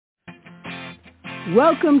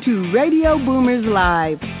Welcome to Radio Boomers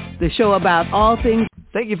Live, the show about all things.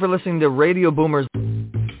 Thank you for listening to Radio Boomers.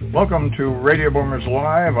 Welcome to Radio Boomers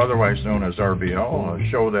Live, otherwise known as RBL, a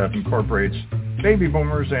show that incorporates baby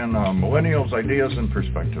boomers and millennials' ideas and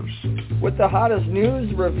perspectives. With the hottest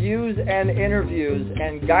news, reviews, and interviews,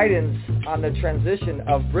 and guidance on the transition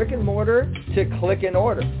of brick and mortar to click and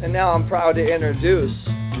order. And now I'm proud to introduce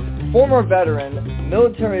former veteran,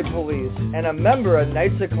 military police, and a member of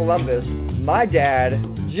Knights of Columbus, my dad,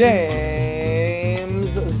 James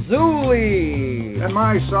Zuley. And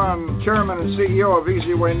my son, chairman and CEO of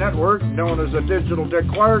eZWay Network, known as the Digital Dick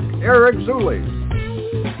Clark, Eric Zuley.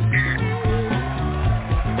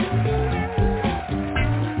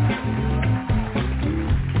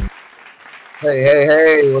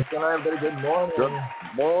 Hey, what's going on, everybody? Good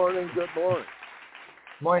morning. Good morning.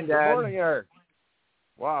 Morning, Dad. Good morning, Eric.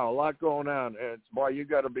 Wow, a lot going on. Boy, you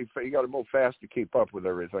got to move fast to keep up with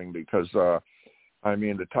everything because, the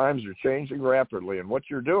times are changing rapidly, and what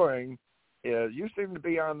you're doing is you seem to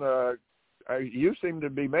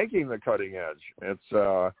be making the cutting edge.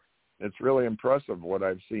 It's really impressive what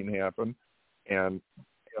I've seen happen, and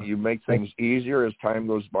you make things easier as time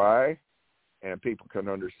goes by. And people can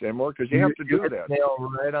understand more because you have to do that. Nail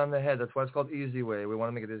right on the head. That's why it's called eZWay. We want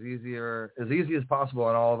to make it as easy as possible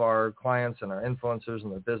on all of our clients and our influencers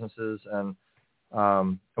and their businesses. And I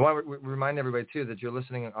want to remind everybody too that you're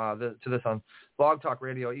listening to this on Blog Talk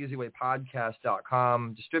Radio,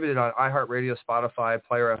 eZWayPodcast.com, distributed on iHeartRadio, Spotify,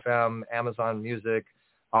 Player FM, Amazon Music,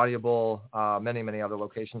 Audible, many other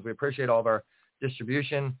locations. We appreciate all of our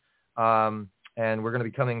distribution, and we're going to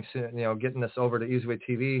be coming soon. Getting this over to eZWay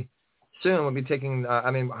TV. Soon we'll be taking.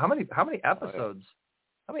 How many episodes?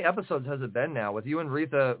 How many episodes has it been now with you and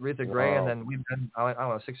Retha Gray, and then we've done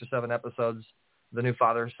 6 or 7 episodes. The new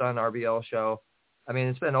father-son RBL show.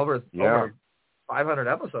 It's been over 500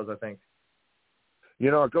 episodes, I think.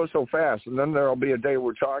 It goes so fast, and then there'll be a day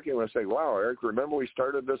we're talking and I say, "Wow, Eric, remember we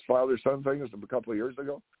started this father-son thing a couple of years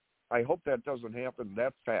ago?" I hope that doesn't happen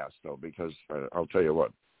that fast though, because I'll tell you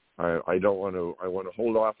what, I don't want to. I want to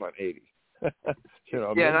hold off on 80.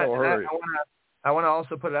 No hurry. I want to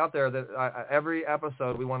also put it out there that every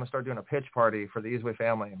episode we want to start doing a pitch party for the eZWay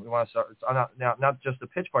family. We want to start not just a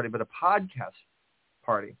pitch party, but a podcast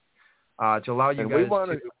party to allow you guys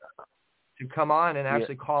to come on and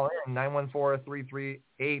actually call in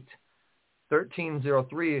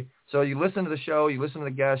 914-338-1303. So you listen to the show, you listen to the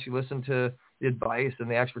guests, you listen to the advice and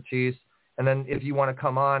the expertise. And then if you want to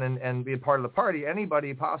come on and be a part of the party,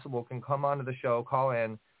 anybody possible can come on to the show, call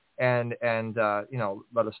in, and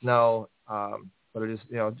let us know. But it is,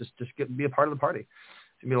 be a part of the party.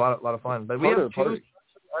 It's gonna be a lot of fun. But we have 2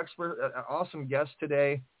 awesome guests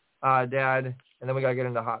today, Dad, and then we gotta get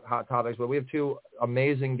into hot topics. But we have 2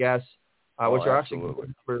 amazing guests, which are actually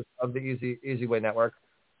members of the eZWay Network.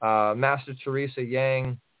 Master Teresa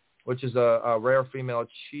Yang, which is a rare female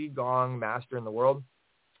Qigong master in the world,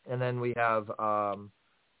 and then we have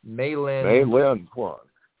Maylyn Quan.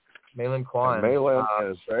 Maylyn Quan.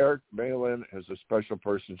 Maylyn is a special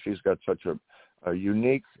person. She's got such a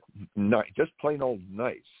unique, just plain old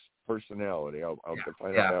nice personality. I'll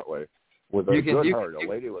define it that way. With a good heart, a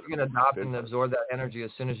lady with. You can adopt and absorb that energy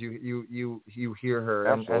as soon as you hear her.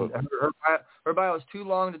 Absolutely. And her bio is too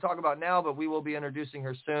long to talk about now, but we will be introducing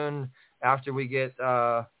her soon after we get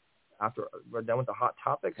after we're done with the hot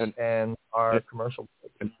topics and our commercial.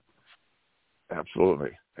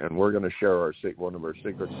 Absolutely. And we're going to share one of our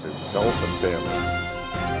secrets to health and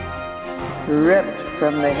family. Ripped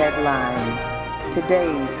from the headlines,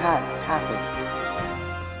 today's hot topic.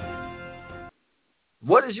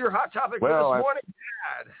 What is your hot topic for this morning,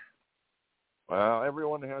 Dad? Well,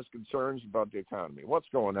 everyone has concerns about the economy. What's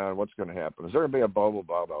going on? What's going to happen? Is there going to be a bubble,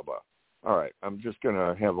 blah, blah, blah? All right. I'm just going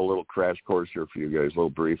to have a little crash course here for you guys, a little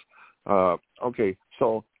brief. Okay,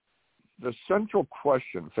 so the central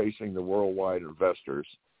question facing the worldwide investors,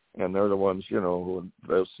 and they're the ones, who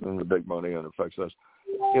invest in the big money and affects us,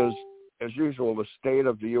 is, as usual, the state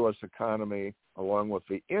of the U.S. economy, along with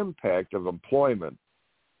the impact of employment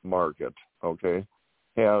market,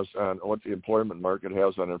 has on what the employment market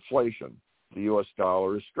has on inflation. The U.S.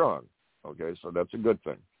 dollar is strong, so that's a good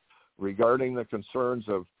thing. Regarding the concerns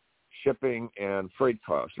of shipping and freight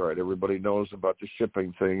costs, all right, everybody knows about the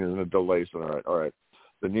shipping thing and the delays, all right.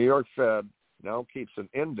 The New York Fed now keeps an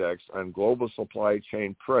index on global supply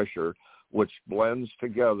chain pressure, which blends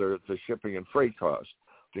together the shipping and freight costs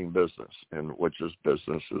in business, and which is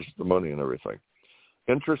business is the money and everything.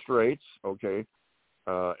 Interest rates,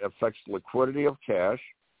 affects liquidity of cash,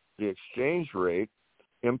 the exchange rate,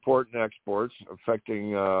 import and exports,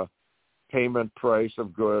 affecting payment price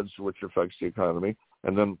of goods, which affects the economy,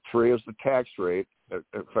 And then 3 is the tax rate. It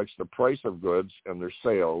affects the price of goods and their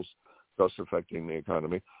sales, thus affecting the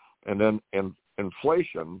economy. And then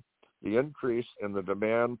inflation, the increase in the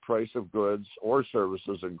demand, price of goods or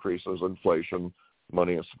services increases inflation,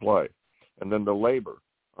 money and supply. And then the labor.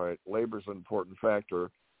 All right, labor is an important factor.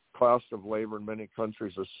 Cost of labor in many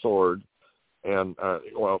countries has soared, and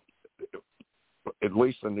at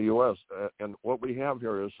least in the U.S. And what we have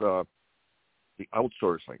here is the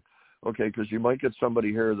outsourcing. Okay, because you might get somebody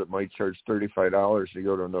here that might charge $35 to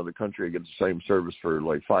go to another country and get the same service for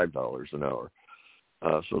like $5 an hour.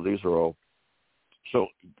 So these are all. So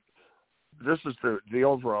this is the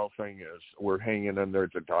overall thing is we're hanging in there.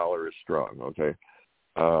 The dollar is strong. Okay,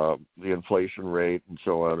 the inflation rate and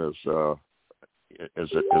so on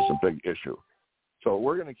is a big issue. So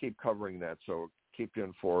we're going to keep covering that. So keep you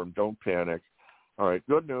informed. Don't panic. All right.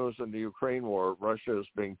 Good news in the Ukraine war. Russia is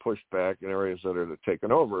being pushed back in areas that are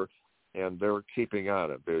taken over, and they're keeping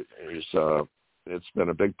on it. It's been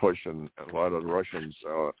a big push, and a lot of the Russians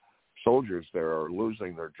soldiers there are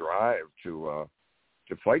losing their drive to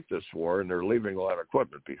fight this war, and they're leaving a lot of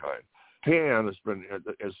equipment behind. Japan has been,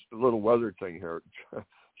 as a little weather thing here,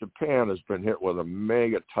 Japan has been hit with a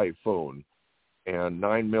mega typhoon, and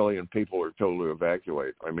 9 million people are told to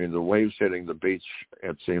evacuate. I mean, the waves hitting the beach,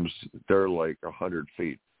 it seems they're like 100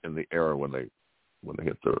 feet in the air when they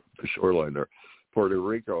hit the shoreline there. Puerto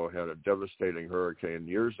Rico had a devastating hurricane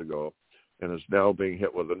years ago and is now being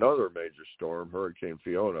hit with another major storm, Hurricane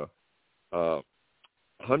Fiona.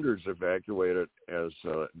 Hundreds evacuated as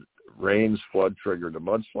rains, flood triggered the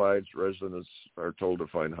mudslides. Residents are told to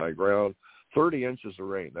find high ground. 30 inches of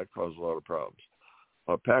rain, that caused a lot of problems.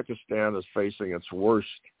 Pakistan is facing its worst,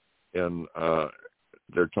 and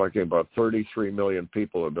they're talking about 33 million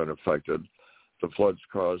people have been affected. The floods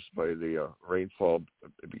caused by the rainfall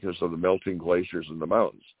because of the melting glaciers in the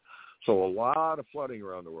mountains. So a lot of flooding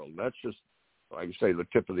around the world. And that's just, like I say, the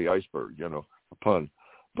tip of the iceberg, a pun.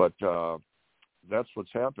 But that's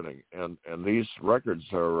what's happening. And these records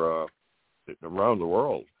are around the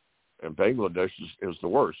world. And Bangladesh is the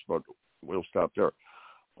worst, but we'll stop there.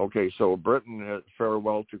 Okay, so Britain had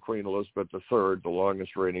farewell to Queen Elizabeth III, the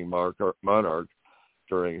longest reigning monarch,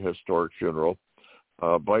 during a historic funeral.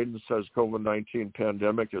 Biden says COVID-19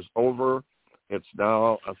 pandemic is over. It's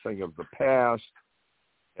now a thing of the past.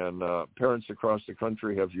 And parents across the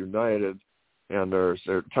country have united, and they're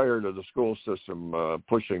tired of the school system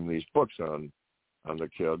pushing these books on the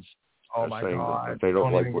kids. Oh, my God. That they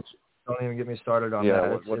don't like don't even get me started on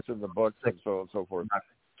that. What's in the books and so on and so forth.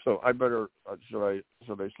 So I better, should I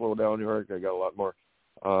slow down here? I got a lot more.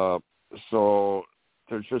 So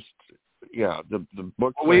there's just, the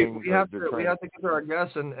book. Well, we have to get to our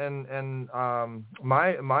guests, and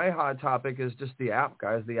my hot topic is just the app,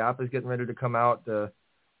 guys. The app is getting ready to come out. The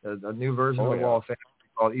new version of the Wall of Fame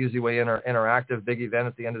called eZWay Interactive, big event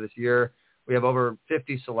at the end of this year. We have over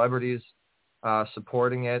 50 celebrities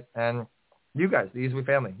supporting it, and you guys, the eZWay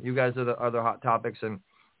family, you guys are the hot topics. And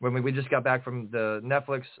when we just got back from the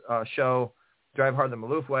Netflix show, Drive Hard the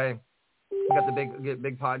Maloof Way, we got the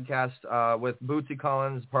big podcast with Bootsy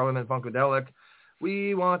Collins, Parliament Funkadelic.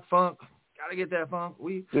 We want funk. Gotta get that funk. So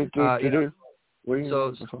we're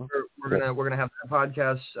gonna have that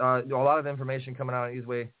podcast. A lot of information coming out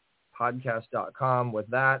on eZWaypodcast.com with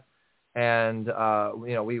that. And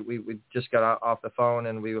we just got off the phone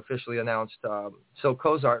and we officially announced Silk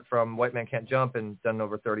Cozart from White Man Can't Jump and done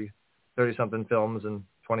over 30 something films and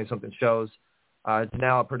 20 something shows. It's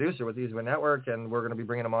now a producer with eZWay Network, and we're going to be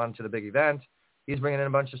bringing him on to the big event. He's bringing in a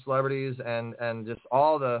bunch of celebrities and just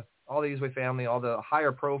all the eZWay family, all the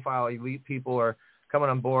higher profile elite people are coming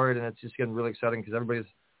on board, and it's just getting really exciting because everybody's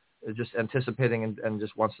just anticipating and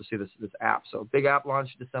just wants to see this app. So big app launch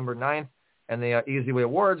December 9th, and the eZWay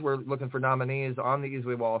Awards, we're looking for nominees on the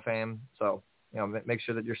eZWay Wall of Fame. So make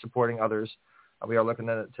sure that you're supporting others. We are looking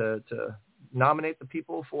to nominate the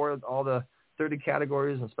people for all the 30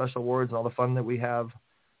 categories and special awards and all the fun that we have.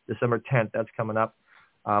 December 10th, that's coming up.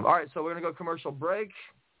 All right, so we're going to go commercial break.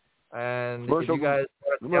 And if you guys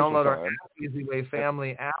want to download our app, eZWay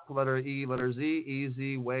Family app, letter E, letter Z,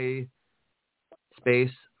 eZWay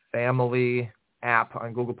space family app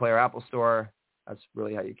on Google Play or Apple Store. That's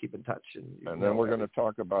really how you keep in touch. And then we're going to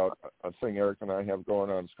talk about a thing Eric and I have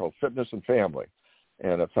going on. It's called Fitness and Family.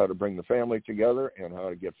 And it's how to bring the family together and how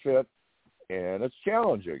to get fit. And it's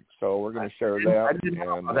challenging, so we're going to share that. I didn't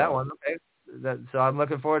know about that one. Okay, so I'm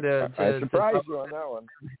looking forward to I surprised you on that one.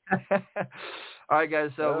 All right,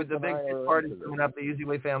 guys. So with the big pitch party coming up, the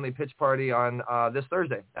eZWay Family pitch party on this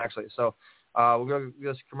Thursday, actually. So we'll go to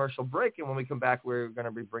this commercial break, and when we come back, we're going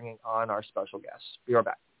to be bringing on our special guests. Be right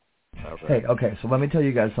back. Okay, so let me tell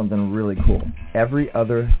you guys something really cool. Every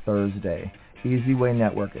other Thursday, eZWay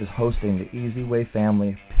Network is hosting the eZWay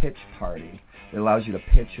Family Pitch Party. It allows you to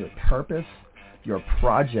pitch your purpose, your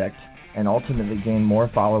project, and ultimately gain more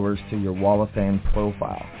followers to your Wall of Fame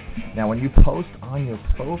profile. Now, when you post on your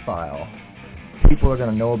profile, people are going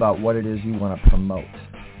to know about what it is you want to promote.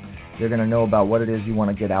 They're going to know about what it is you want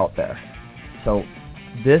to get out there. So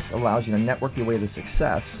this allows you to network your way to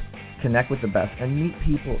success, connect with the best, and meet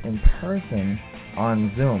people in person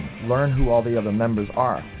on Zoom. Learn who all the other members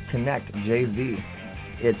are. Connect, JV.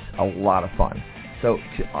 It's a lot of fun. So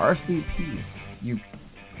to RSVP, you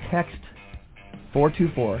text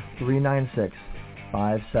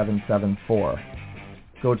 424-396-5774.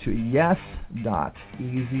 Go to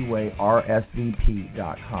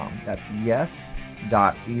yes.eZWayRSVP.com. That's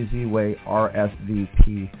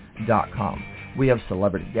yes.eZWayRSVP.com. We have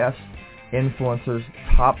celebrity guests, influencers,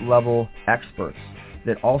 top-level experts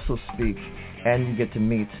that also speak, and you get to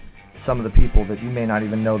meet some of the people that you may not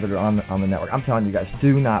even know that are on the network. I'm telling you guys,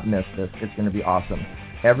 do not miss this. It's going to be awesome.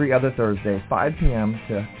 Every other Thursday, 5 p.m.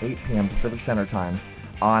 to 8 p.m. Pacific Standard Time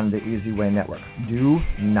on the eZWay Network. Do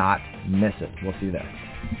not miss it. We'll see you there.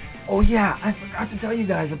 Oh yeah, I forgot to tell you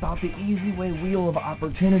guys about the eZWay Wheel of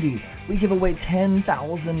Opportunity. We give away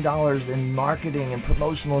 $10,000 in marketing and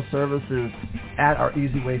promotional services at our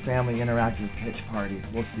eZWay Family Interactive Pitch Party.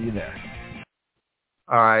 We'll see you there.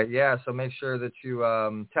 All right, yeah, so make sure that you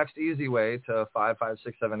text eZWay to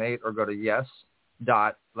 55678 or go to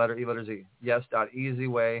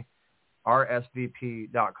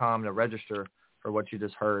yes.eZWayRSVP.com to register for what you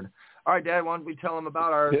just heard. All right, Dad, why don't we tell them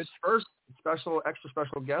about our first extra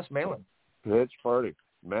special guest, Maylyn. Pitch party.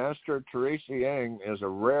 Master Teresa Yang is a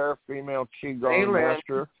rare female Qigong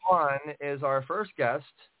master. Quan is our first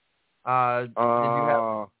guest. Did you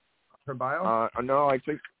have her bio? No, I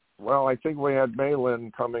think we had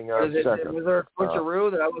Maylyn coming second. Was there a switcheroo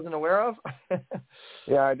that I wasn't aware of?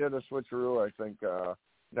 Yeah, I did a switcheroo, I think.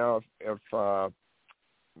 Now, if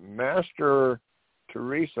Master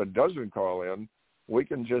Teresa doesn't call in, we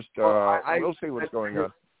can just, we'll see what's going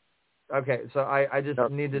on. Okay, so I just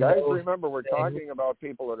need to guys, know. Remember, we're talking about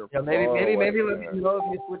people that are maybe let me know if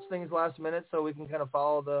you switch things last minute so we can kind of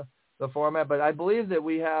follow the format. But I believe that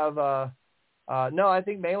we have no, I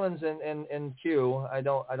think Maylyn's in queue. I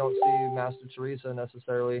don't see Master Teresa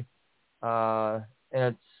necessarily. And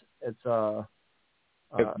it's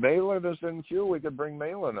if Maylyn is in queue, we could bring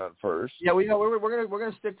Maylyn on first. Yeah, we're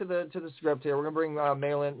gonna stick to the script here. We're gonna bring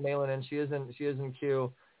Maylyn in. She is in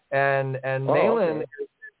queue, and Maylyn is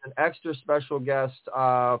an extra special guest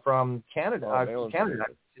from Canada. Canada.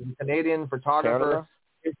 She's a Canadian photographer.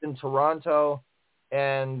 She's in Toronto,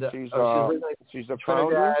 and she's a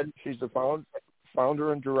founder. She's the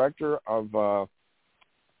founder and director of a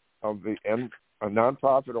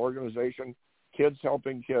nonprofit organization, Kids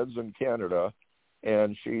Helping Kids in Canada.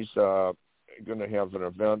 And she's going to have an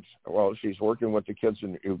event. Well, she's working with the kids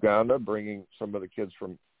in Uganda, bringing some of the kids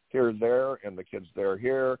from here there and the kids there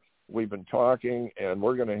here. We've been talking, and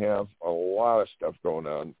we're going to have a lot of stuff going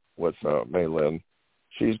on with Maylyn.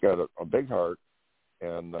 She's got a big heart,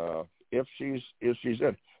 and if she's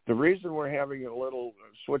in. The reason we're having a little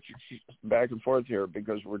switch back and forth here,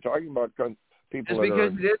 because we're talking about people just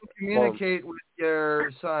because you didn't communicate with your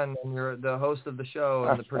son and you're the host of the show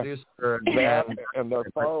and the producer and they're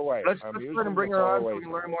far away. Let's go ahead and bring her on so we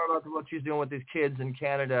can learn more about what she's doing with these kids in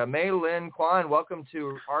Canada. Maylyn, Quan, welcome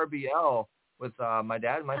to RBL with my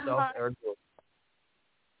dad and myself, Eric.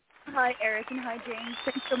 Hi, Eric, and hi, James.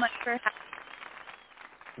 Thanks so much for having me.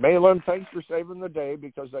 Maylyn, thanks for saving the day,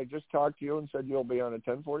 because I just talked to you and said you'll be on at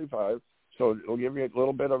 10:45, so it'll give you a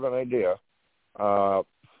little bit of an idea.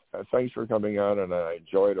 Thanks for coming on, and I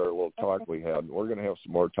enjoyed our little talk we had. We're going to have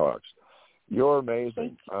some more talks. You're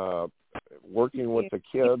amazing. Working with the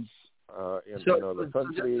kids in other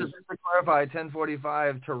countries. Just to clarify,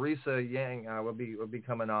 10:45, Teresa Yang will be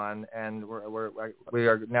coming on, and we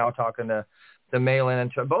are now talking to Maylyn.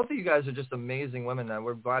 And both of you guys are just amazing women.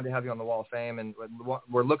 We're glad to have you on the Wall of Fame, and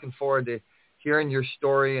we're looking forward to hearing your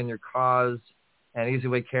story and your cause. And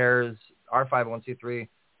eZWay Cares, our 501c3.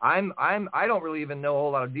 I don't really even know a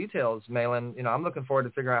whole lot of details, Maylyn. I'm looking forward to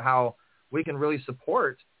figuring out how we can really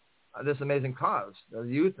support this amazing cause, the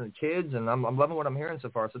youth and the kids, and I'm loving what I'm hearing so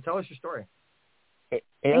far. So tell us your story.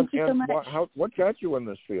 Thank you so much. What got you in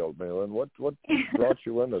this field, Maylyn? What brought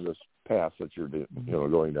you into this path that you're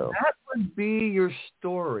going down? That would be your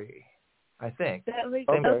story, I think.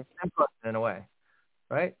 Okay. In a way,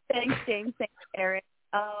 right? Thanks, James. Thanks, Eric.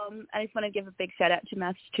 I just want to give a big shout out to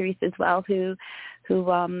Master Teresa as well, who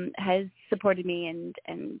has supported me and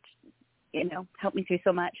helped me through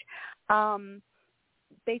so much.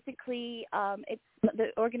 basically, it's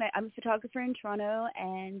I'm a photographer in Toronto,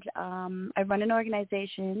 and I run an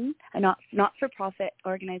organization, a not-for-profit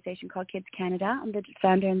organization called Kids Canada. I'm the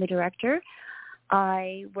founder and the director.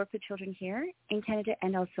 I work with children here in Canada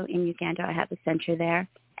and also in Uganda. I have a center there,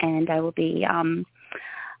 and I will be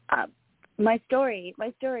my story.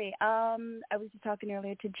 I was just talking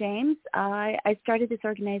earlier to James. I started this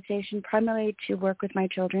organization primarily to work with my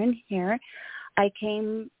children here. I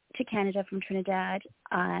came to Canada from Trinidad,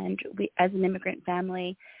 and we, as an immigrant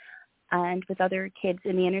family, and with other kids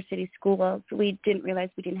in the inner city schools, we didn't realize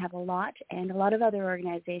we didn't have a lot, and a lot of other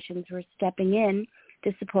organizations were stepping in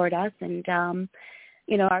to support us, and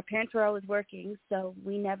our parents were always working, so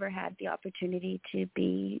we never had the opportunity to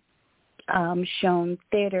be shown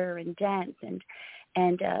theater and dance, and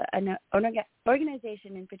an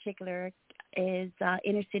organization in particular is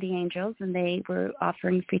Inner City Angels, and they were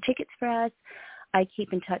offering free tickets for us. I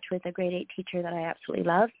keep in touch with a grade 8 teacher that I absolutely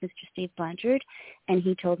love, Mr. Steve Blanchard, and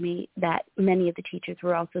he told me that many of the teachers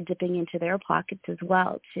were also dipping into their pockets as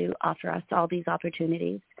well to offer us all these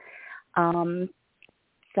opportunities.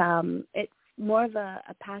 It's more of a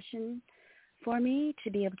passion for me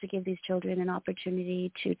to be able to give these children an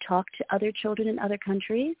opportunity to talk to other children in other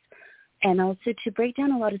countries, and also to break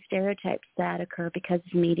down a lot of stereotypes that occur because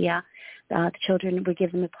of media. The children were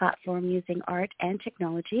given a platform using art and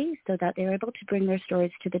technology so that they were able to bring their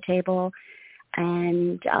stories to the table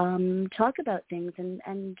and talk about things. And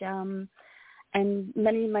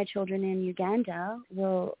many of my children in Uganda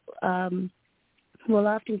will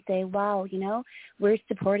often say, wow, we're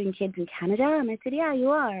supporting kids in Canada. And I said, yeah, you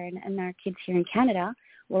are. And our kids here in Canada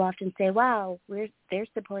will often say, wow, they're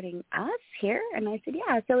supporting us here. And I said,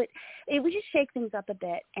 yeah. So it would just shake things up a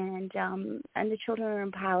bit. And the children are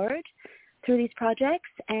empowered through these projects.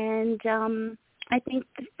 And I think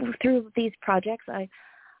through these projects, I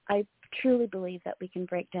truly believe that we can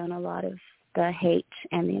break down a lot of the hate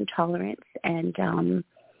and the intolerance and a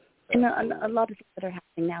lot of things that are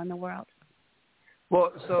happening now in the world.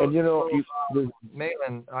 Well,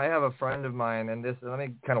 Maylyn, I have a friend of mine, and let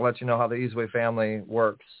me kind of let you know how the eZWay family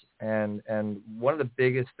works. And one of the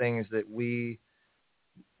biggest things that we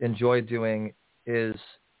enjoy doing is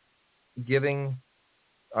giving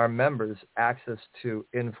our members access to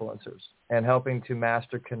influencers and helping to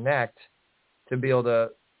master connect to be able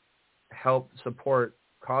to help support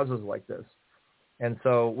causes like this. And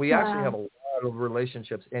so we actually have a lot of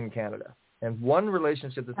relationships in Canada. And one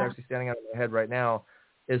relationship that's actually standing out in my head right now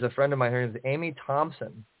is a friend of mine. Her name is Amy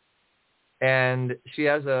Thompson. And she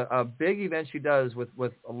has a big event she does with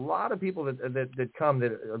a lot of people that come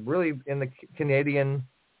that are really in the Canadian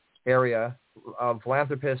area,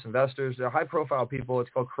 philanthropists, investors. They're high-profile people. It's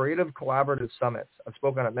called Creative Collaborative Summits. I've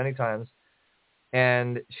spoken on it many times.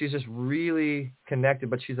 And she's just really connected,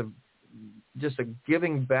 but she's just a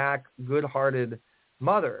giving back, good-hearted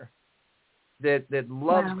mother that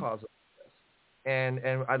loves causes. And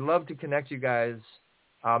I'd love to connect you guys.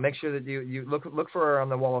 Make sure that you look for her on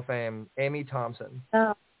the Wall of Fame, Amy Thompson.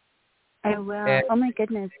 Oh, I will. Oh my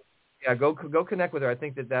goodness. Yeah, go connect with her. I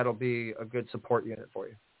think that'll be a good support unit for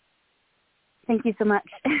you. Thank you so much.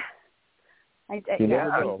 Who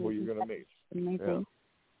you're going to meet. Amazing.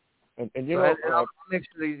 Yeah. And I'll make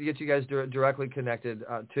sure to get you guys directly connected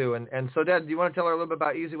too. And so, Dad, do you want to tell her a little bit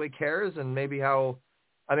about eZWay Cares and maybe how?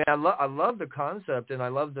 I mean, I love the concept, and I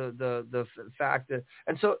love the fact that.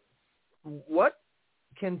 And so, what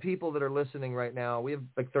can people that are listening right now? We have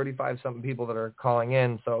like 35-something people that are calling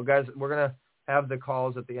in. So, guys, we're gonna have the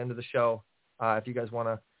calls at the end of the show if you guys want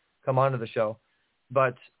to come onto the show.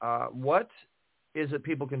 But what is it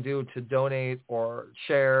people can do to donate or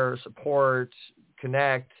share, support,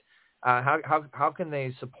 connect? How can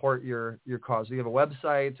they support your cause? Do you have a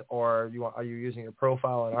website, or are you using your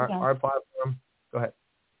profile on our platform? Go ahead.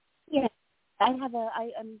 Yeah, I'm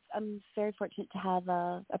very fortunate to have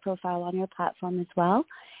a profile on your platform as well,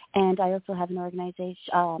 and I also have an organization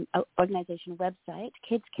website,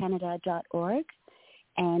 kidscanada.org,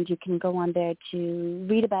 and you can go on there to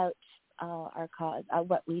read about our cause,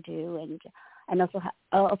 what we do, and also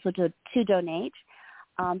to donate.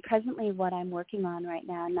 Presently, what I'm working on right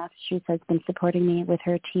now, and Massachusetts has been supporting me with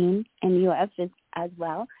her team in the U.S. as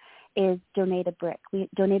well, is donate a brick. We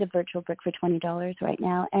donate a virtual brick for $20 right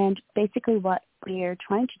now. And basically what we're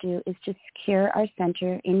trying to do is to secure our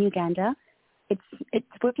center in Uganda. It's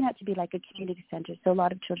working out to be like a community center. So a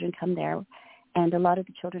lot of children come there, and a lot of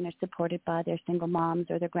the children are supported by their single moms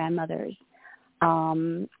or their grandmothers.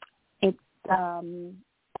 And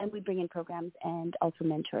we bring in programs and also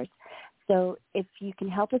mentors. So if you can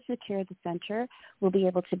help us secure the center, we'll be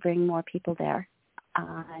able to bring more people there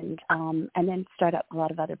and then start up a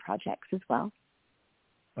lot of other projects as well.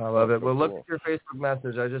 I love it. So Well, look cool. at your Facebook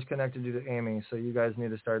message. I just connected you to Amy, so you guys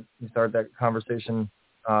need to start that conversation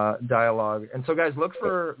dialogue. And so, guys, look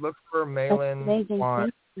for Maylyn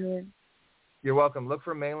Quan. You're welcome. Look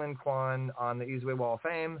for Maylyn Quan on the eZWay Wall of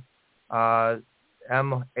Fame.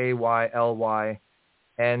 MAYLYNN.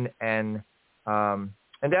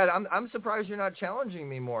 And Dad, I'm surprised you're not challenging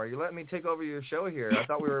me more. You let me take over your show here. I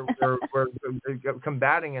thought we were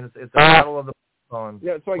combating, and it's a battle of the phone.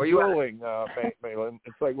 Yeah, it's like dueling, Maylyn.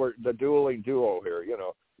 It's like we're the dueling duo here,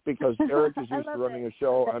 because Eric is used to running a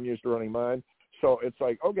show. I'm used to running mine. So it's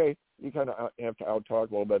like, okay, you kind of have to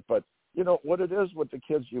out-talk a little bit. But, what it is with the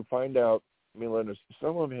kids, you find out, Maylyn, is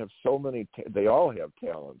some of them have so many, they all have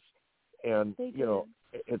talents. And,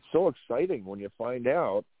 it's so exciting when you find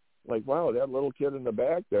out, like, wow, that little kid in the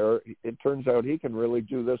back there, it turns out he can really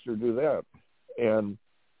do this or do that. And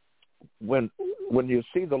when you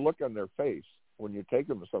see the look on their face, when you take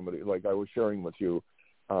them to somebody, like I was sharing with you,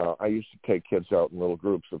 I used to take kids out in little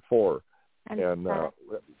groups of 4. And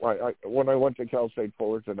when I went to Cal State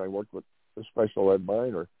Fullerton, I worked with the special ed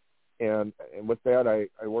minor. And with that,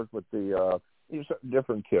 I worked with the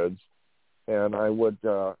different kids. And I would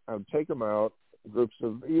take them out, groups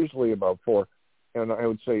of usually about 4. And I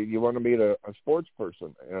would say, you want to meet a sports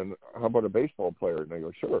person? And how about a baseball player? And they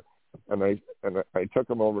go, sure. And I took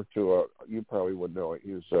him over to you probably would know it.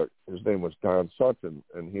 His name was Don Sutton,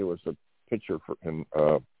 and he was a pitcher for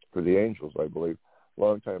the Angels, I believe, a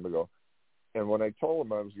long time ago. And when I told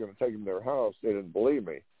him I was going to take him to their house, they didn't believe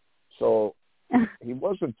me. So he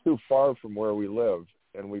wasn't too far from where we lived,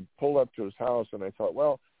 and we pulled up to his house, and I thought,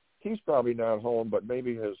 well, he's probably not home, but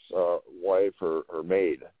maybe his wife or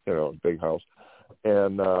maid, big house.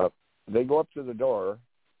 And they go up to the door.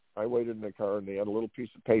 I waited in the car, and they had a little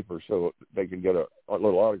piece of paper so they could get a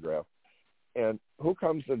little autograph. And who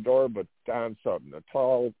comes to the door but Don Sutton, a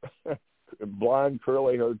tall, blonde,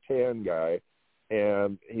 curly-haired, tan guy.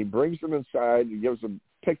 And he brings them inside. He gives them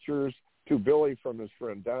pictures to Billy from his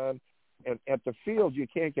friend Don. And at the field, you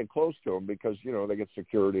can't get close to him because, they get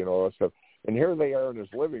security and all that stuff. And here they are in his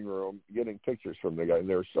living room getting pictures from the guy. And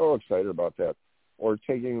they're so excited about that. Or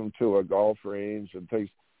taking them to a golf range and things.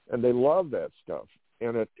 And they love that stuff.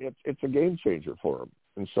 And it's a game changer for them.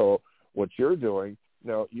 And so what you're doing,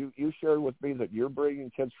 now you shared with me that you're bringing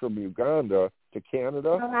kids from Uganda to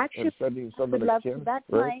Canada and sending some of the kids. That's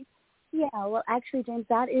right? Actually, James,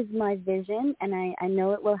 that is my vision, and I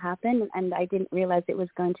know it will happen, and I didn't realize it was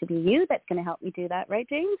going to be you that's going to help me do that, right,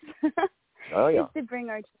 James? Oh, yeah. Just to bring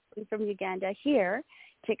our children from Uganda here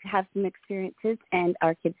to have some experiences, and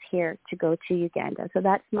our kids here to go to Uganda. So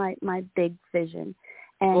that's my big vision.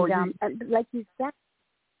 And like you said,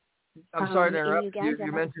 I'm sorry to interrupt.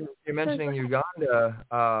 You're mentioning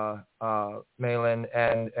Uganda, Maylyn,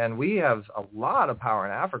 and we have a lot of power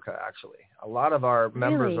in Africa. Actually, a lot of our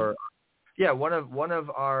members are. Yeah, one of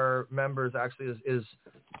our members actually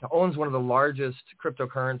owns one of the largest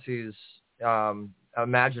cryptocurrencies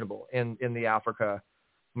imaginable in the Africa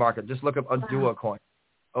market. Just look up Adua coin,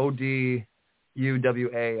 ODUWA,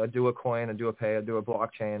 Adua coin, Adua Pay, Adua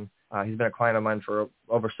blockchain. He's been a client of mine for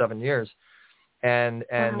over 7 years. And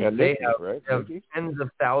they have tens of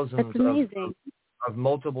thousands of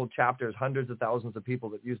multiple chapters, hundreds of thousands of people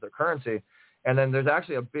that use their currency. And then there's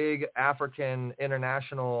actually a big African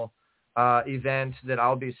international event that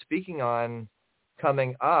I'll be speaking on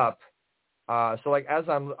coming up. So like as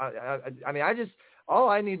all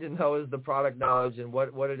I need to know is the product knowledge and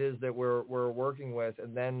what it is that we're working with,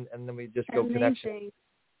 and then we just go connection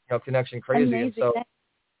crazy. Amazing. And so.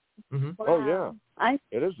 Mm-hmm. Wow. Oh yeah,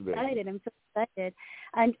 it is big. I'm so excited,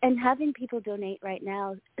 and having people donate right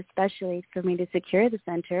now, especially for me to secure the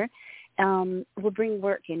center, will bring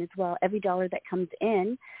work in as well. Every dollar that comes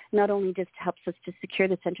in not only just helps us to secure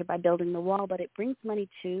the center by building the wall, but it brings money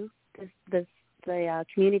to the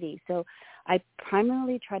community. So I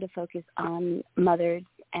primarily try to focus on mothers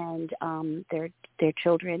and their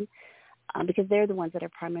children because they're the ones that are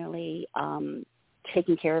primarily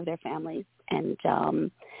taking care of their families. And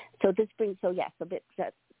so this brings, I'm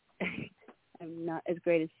not as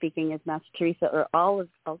great at speaking as Master Teresa or all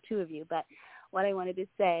two of you, but what I wanted to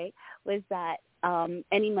say was that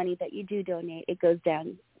any money that you do donate, it goes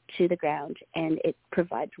down to the ground, and it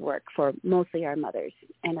provides work for mostly our mothers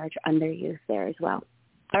and their youth there as well.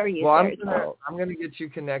 I'm going to get you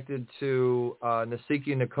connected to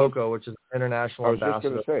Nasiki Nkoko, which is an international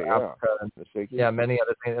ambassador for Africa. Many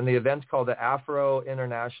other things. And the event's called the Afro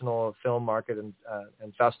International Film Market and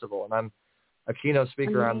Festival, and I'm a keynote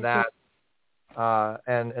speaker on that.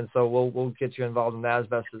 And so we'll get you involved in that as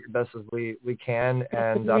best as we can.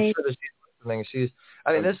 And I'm sure listening.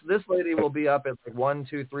 This lady will be up at like 1,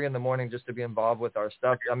 2, 3 in the morning just to be involved with our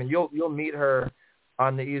stuff. I mean, you'll meet her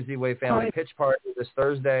on the eZWay family pitch party this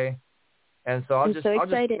Thursday, and so I'll just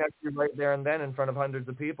connect you right there and then in front of hundreds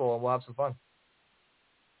of people, and we'll have some fun.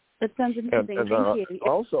 That sounds amazing. Thank you.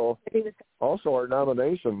 Also, our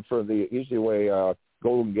nomination for the eZWay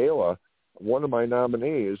Golden Gala, one of my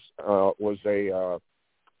nominees was a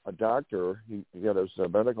doctor. He got his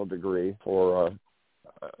medical degree for,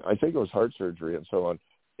 I think it was heart surgery and so on,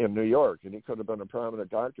 in New York, and he could have been a prominent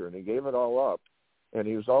doctor, and he gave it all up. And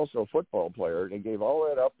he was also a football player, and he gave all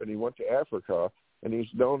that up, and he went to Africa, and he's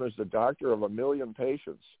known as the doctor of 1 million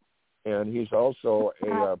patients. And he's also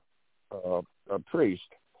a priest,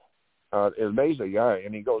 an amazing guy,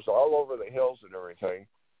 and he goes all over the hills and everything,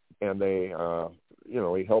 and they,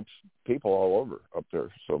 he helps people all over up there.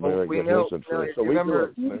 So maybe I get his influence.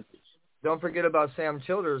 So don't forget about Sam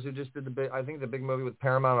Childers, who just did the big movie with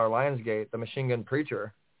Paramount or Lionsgate, The Machine Gun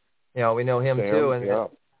Preacher. You know, we know him too, and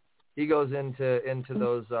he goes into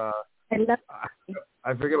those.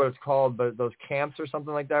 I forget what it's called, but those camps or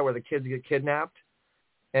something like that, where the kids get kidnapped,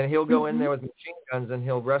 and he'll go in there with machine guns and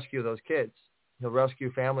he'll rescue those kids. He'll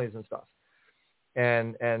rescue families and stuff.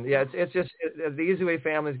 And it's just the eZWay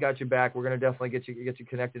family's got you back. We're going to definitely get you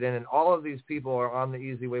connected in, and all of these people are on the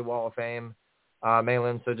eZWay Wall of Fame,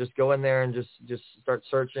 Maylyn. So just go in there and just start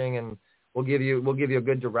searching, and we'll give you a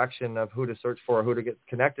good direction of who to search for, who to get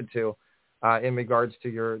connected to, in regards to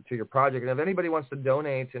your project. And if anybody wants to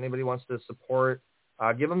donate, anybody wants to support,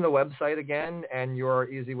 give them the website again and your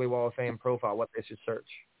eZWay Wall of Fame profile, what they should search.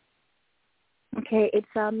 Okay, it's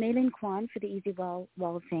Maylyn Quan for the eZWay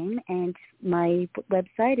Wall of Fame, and my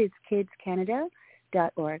website is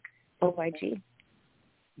kidscanada.org. O-R-G.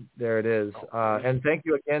 There it is. And thank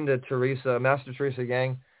you again to Teresa, Master Teresa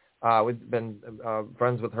Yang. We've been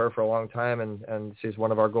friends with her for a long time, and she's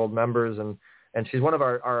one of our gold members, and she's one of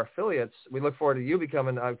our affiliates. We look forward to you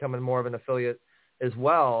becoming more of an affiliate as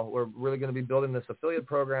well. We're really going to be building this affiliate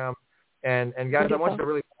program. And guys, I want you to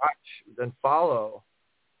really watch and follow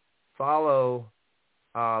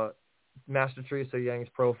Master Teresa Yang's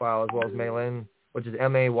profile, as well as Maylyn, which is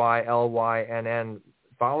Maylynn.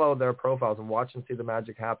 Follow their profiles and watch and see the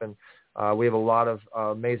magic happen. We have a lot of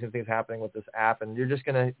amazing things happening with this app, and you're just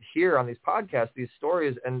going to hear on these podcasts these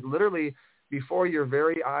stories, and literally before your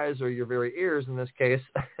very eyes or your very ears, in this case,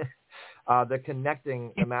 the master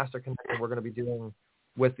connecting we're going to be doing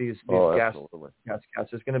with these guests.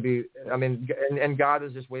 It's going to be, and God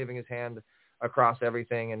is just waving his hand across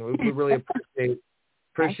everything, and we really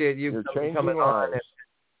appreciate you coming on.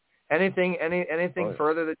 Anything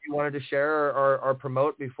further that you wanted to share or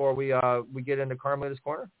promote before we get into Carmelita's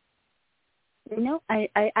Corner? No,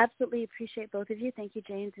 I absolutely appreciate both of you. Thank you,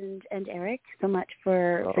 James and Eric, so much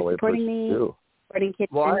for supporting me. Supporting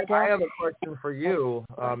Kids Canada. I have a question for you,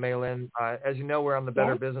 Maylyn. As you know, we're on the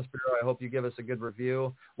Better Business Bureau. I hope you give us a good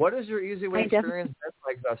review. What has your eZWay experience been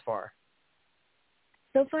like thus far?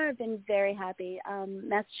 So far, I've been very happy.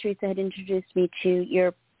 Master Teresa had introduced me to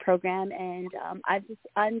your program, and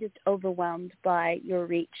I'm just overwhelmed by your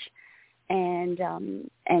reach, and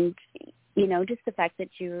just the fact that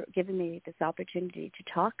you're giving me this opportunity to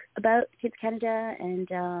talk about Kids Canada and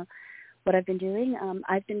what I've been doing.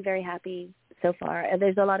 I've been very happy so far.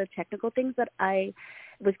 There's a lot of technical things that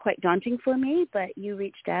was quite daunting for me, but you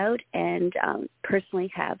reached out and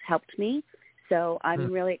personally have helped me. So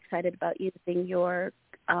I'm really excited about using your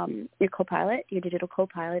co-pilot, your digital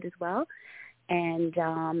co-pilot as well. And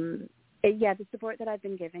the support that I've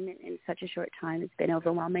been given in such a short time has been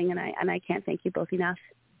overwhelming, and I can't thank you both enough.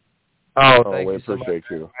 Thank you so appreciate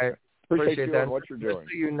much. you. I appreciate that. And what you're doing.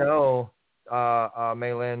 Just so you know,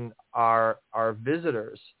 Maylyn, our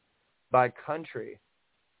visitors by country,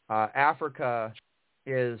 Africa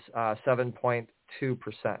is 7.2%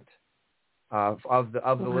 of the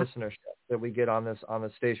listenership that we get on this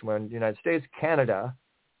station. We're in the United States, Canada,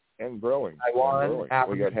 and growing. Taiwan,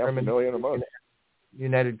 Africa, we got 500,000 a month.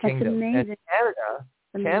 United Kingdom. Amazing.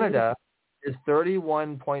 And Canada is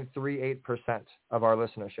 31.38% of our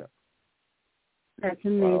listenership. That's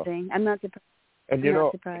amazing. I'm not surprised.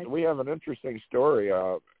 And we have an interesting story.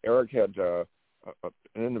 Eric had an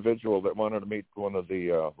individual that wanted to meet one of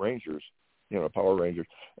the Rangers, Power Rangers,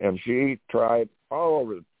 and she tried all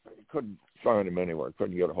over, couldn't find him anywhere,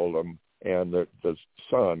 couldn't get a hold of him. And the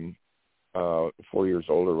son, 4 years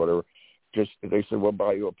old or whatever, they said, we'll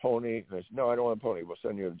buy you a pony. And they said, no, I don't want a pony. We'll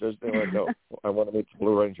send you to Disneyland. No, I want to meet the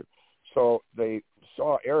Blue Ranger. So they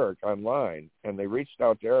saw Eric online, and they reached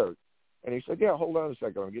out to Eric, and he said, yeah, hold on a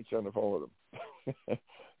second. I'll get you on the phone with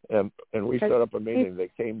him. and we set up a meeting. They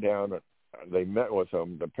came down they met with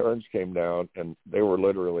him. The parents came down, and they were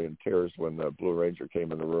literally in tears when the Blue Ranger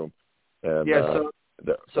came in the room. And,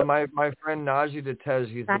 so my friend Najee Detej,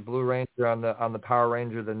 he's the Blue Ranger on the Power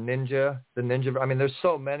Ranger, the Ninja. I mean, there's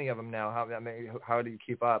so many of them now. How do you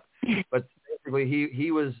keep up? But basically,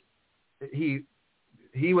 he was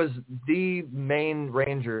the main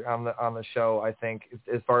Ranger on the show, I think,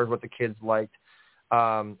 as far as what the kids liked.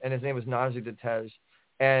 And his name was Najee Detej.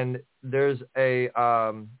 And there's a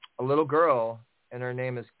little girl, and her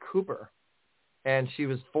name is Cooper, and she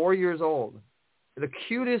was 4 years old. The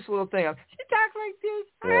cutest little thing. She talks like this,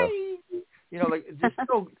 hi. You know, like just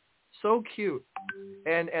so cute.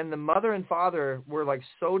 And the mother and father were like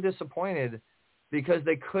so disappointed because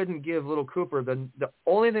they couldn't give little Cooper the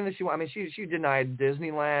only thing that she wanted. I mean, she denied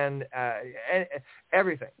Disneyland,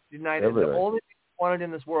 everything. Denied everything. The only thing she wanted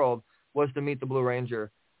in this world was to meet the Blue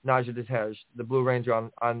Ranger, Najee Detej, the Blue Ranger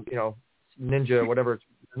on Ninja, whatever,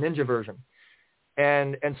 Ninja version.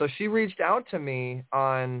 And so she reached out to me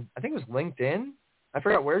on, I think it was LinkedIn. I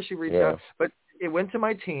forgot where she reached out, but it went to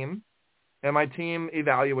my team, and my team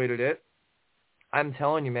evaluated it. I'm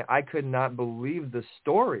telling you, man, I could not believe the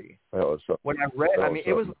story when I read. I mean,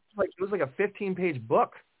 it was like a 15-page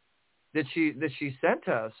book that she sent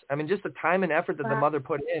to us. I mean, just the time and effort that the mother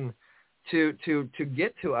put in to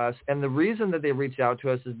get to us. And the reason that they reached out to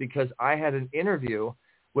us is because I had an interview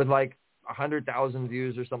with like 100,000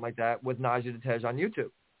 views or something like that with Najee Detej on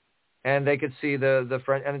YouTube. And they could see the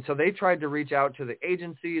friend. And so they tried to reach out to the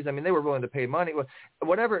agencies. I mean, they were willing to pay money.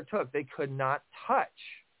 Whatever it took, they could not touch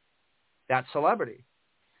that celebrity.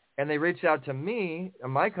 And they reached out to me,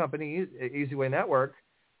 my company, eZWay Network,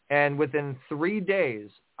 and within 3 days,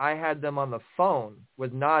 I had them on the phone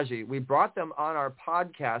with Najee. We brought them on our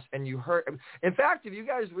podcast, and you heard. In fact, if you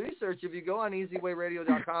guys research, if you go on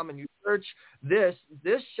eZWayRadio.com and you search this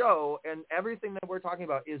show, and everything that we're talking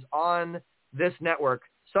about is on this network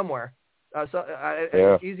somewhere.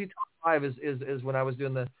 Easy Top 5 is when I was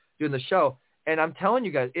doing the show, and I'm telling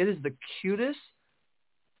you guys, it is the cutest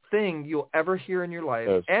thing you'll ever hear in your life.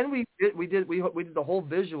 Yes. And we did the whole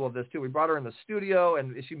visual of this too. We brought her in the studio,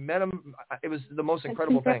 and she met him. It was the most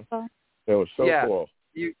incredible thing. It was so cool.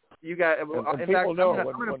 You guys, in fact, I'm gonna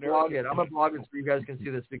blog it. I'm gonna blog it so you guys can see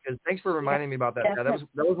this, because thanks for reminding me about that. Yeah, that was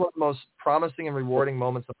one of the most promising and rewarding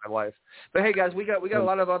moments of my life. But hey, guys, we got a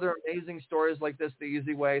lot of other amazing stories like this the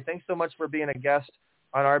eZWay. Thanks so much for being a guest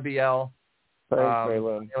on RBL. Thanks,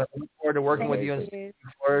 Maylyn. I look forward to working with you and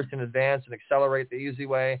flourish in advance and accelerate the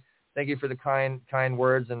eZWay. Thank you for the kind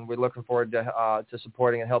words, and we're looking forward to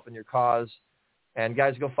supporting and helping your cause. And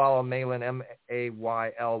guys, go follow Maylyn,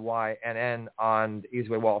 Maylynn, on the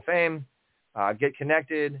eZWay Wall of Fame. Get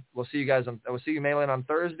connected. We'll see you guys. We'll see you, Maylyn, on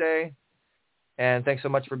Thursday. And thanks so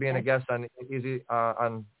much for being a guest on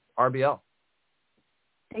on RBL.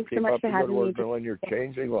 Thanks so much for having me. Maylyn, you're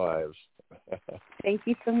changing lives. Thank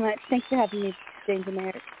you so much. Thanks for having me, James and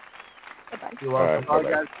Eric. Bye-bye. You're welcome. All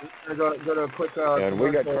right, guys, we're going to go to a quick... and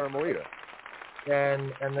we got Carmelita.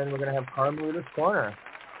 And then we're going to have Carmelita's Corner.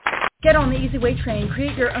 Get on the eZWay train.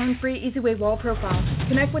 Create your own free eZWay wall profile.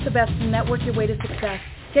 Connect with the best and network your way to success.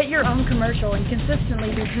 Get your own commercial and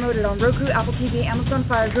consistently be promoted on Roku, Apple TV, Amazon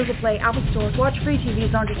Fire, Google Play, Apple Store. Watch free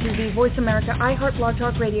TVs on your TV, Voice America, iHeart, Blog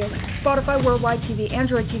Talk Radio, Spotify, Worldwide TV,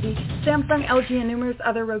 Android TV, Samsung, LG, and numerous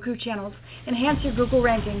other Roku channels. Enhance your Google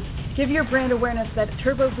rankings. Give your brand awareness that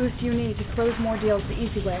turbo boost you need to close more deals the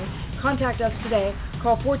eZWay. Contact us today.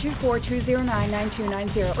 Call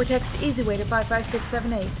 424-209-9290 or text eZWay to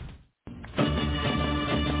 55678.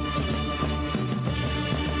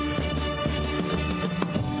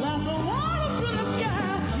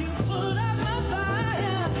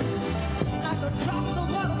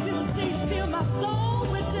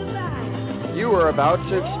 You are about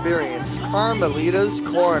to experience Carmelita's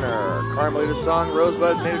Corner. Carmelita's song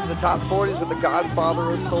Rosebud made it to the top 40s with the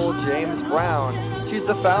godfather of soul, James Brown. She's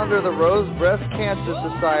the founder of the Rose Breast Cancer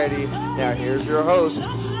Society. Now here's your host,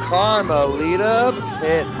 Carmelita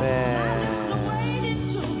Pittman.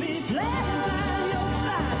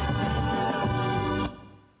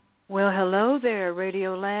 Well, hello there,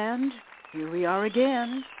 Radio Land. Here we are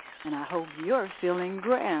again, and I hope you're feeling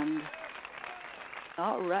grand.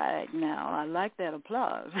 All right, now, I like that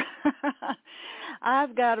applause.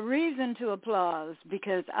 I've got a reason to applaud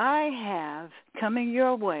because I have, coming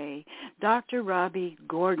your way, Dr. Robby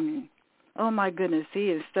Gordon. Oh, my goodness, he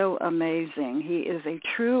is so amazing. He is a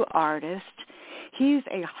true artist. He's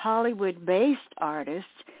a Hollywood-based artist,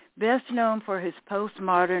 best known for his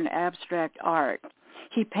postmodern abstract art.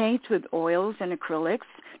 He paints with oils and acrylics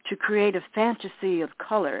to create a fantasy of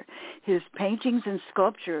color. His paintings and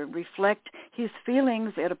sculpture reflect his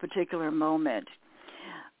feelings at a particular moment.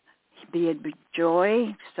 be it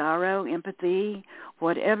joy, sorrow, empathy,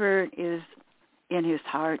 whatever is in his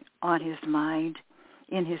heart, on his mind,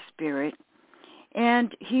 in his spirit.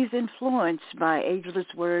 And he's influenced by ageless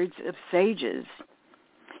words of sages.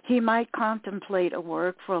 He might contemplate a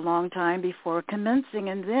work for a long time before commencing,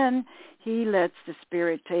 and then he lets the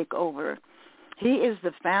spirit take over. He is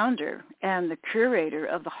the founder and the curator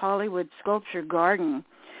of the Hollywood Sculpture Garden,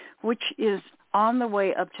 which is on the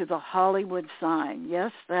way up to the Hollywood sign.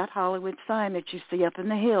 Yes, that Hollywood sign that you see up in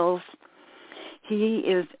the hills. He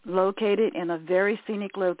is located in a very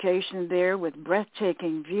scenic location there with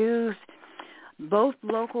breathtaking views. Both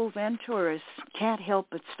locals and tourists can't help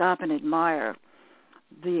but stop and admire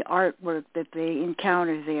the artwork that they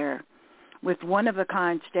encounter there with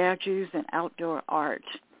one-of-a-kind statues and outdoor art.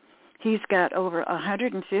 He's got over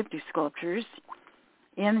 150 sculptures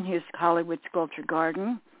in his Hollywood Sculpture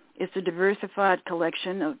Garden. It's a diversified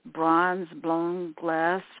collection of bronze, blown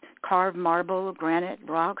glass, carved marble, granite,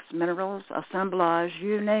 rocks, minerals, assemblage,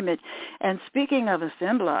 you name it. And speaking of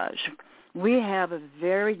assemblage, we have a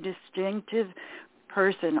very distinctive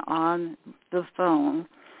person on the phone.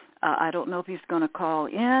 I don't know if he's going to call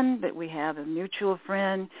in, but we have a mutual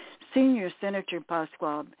friend, Senior Senator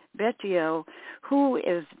Pasquale Bettio, who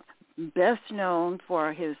is best known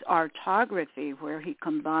for his artography, where he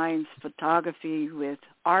combines photography with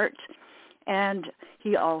art, and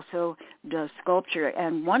he also does sculpture.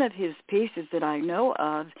 And one of his pieces that I know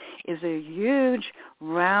of is a huge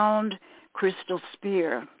round crystal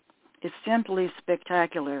sphere. It's simply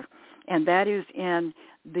spectacular, and that is in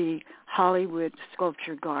the Hollywood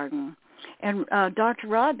Sculpture Garden. And Dr.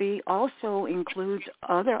 Robby also includes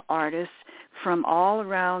other artists from all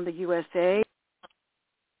around the USA,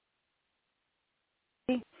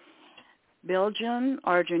 Belgium,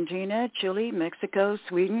 Argentina, Chile, Mexico,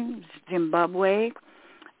 Sweden, Zimbabwe,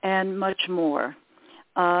 and much more.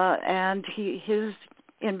 And his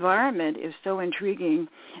environment is so intriguing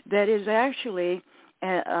that is actually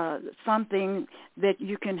something that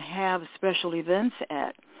you can have special events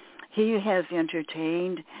at. He has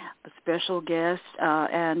entertained special guests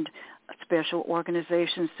and special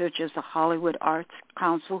organizations such as the Hollywood Arts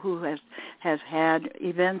Council, who has had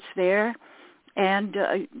events there. And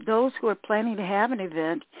those who are planning to have an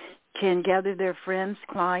event can gather their friends,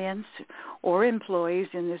 clients, or employees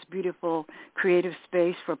in this beautiful creative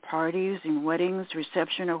space for parties and weddings,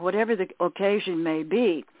 reception, or whatever the occasion may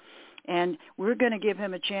be. And we're going to give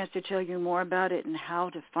him a chance to tell you more about it and how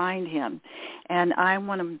to find him. And I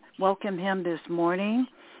want to welcome him this morning.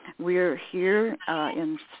 We're here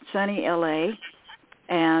in sunny L.A.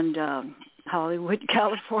 and Hollywood,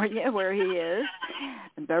 California, where he is,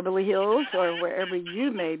 in Beverly Hills, or wherever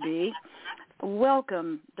you may be.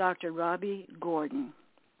 Welcome, Dr. Robby Gordon.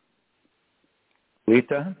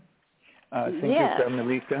 Lita, thank Yes. you,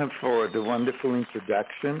 Carmelita, for the wonderful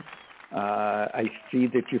introduction. I see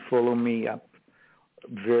that you follow me up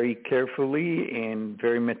very carefully and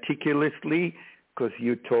very meticulously, because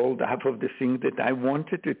you told half of the things that I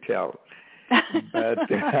wanted to tell. But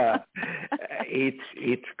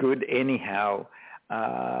it's good anyhow.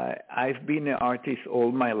 I've been an artist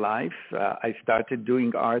all my life. I started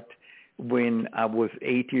doing art when I was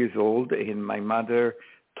 8 years old, and my mother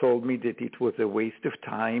told me that it was a waste of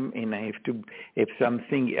time and I have to have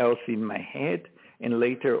something else in my head, and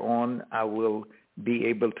later on I will be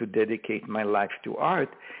able to dedicate my life to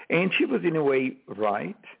art. And she was in a way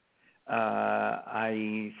right.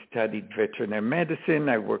 I studied veterinary medicine.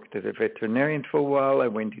 I worked as a veterinarian for a while. I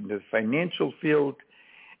went into the financial field,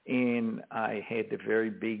 and I had a very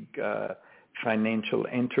big financial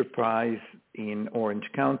enterprise in Orange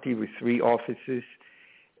County with 3 offices.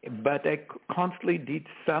 But I constantly did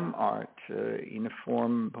some art in the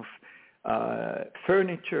form of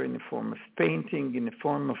furniture, in the form of painting, in the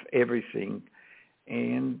form of everything.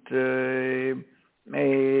 And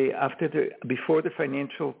before the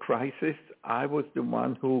financial crisis, I was the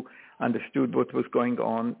one who understood what was going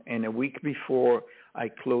on. And a week before, I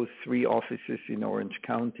closed 3 offices in Orange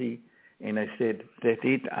County, and I said, that's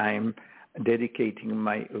it, I'm dedicating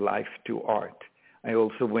my life to art. I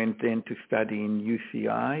also went then to study in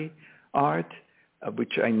UCI art,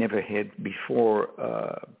 which I never had before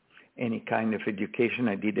any kind of education.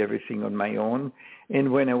 I did everything on my own.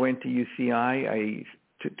 And when I went to UCI, I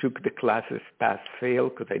took the classes pass-fail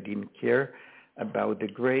because I didn't care about the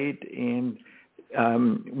grade. And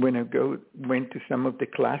when I went to some of the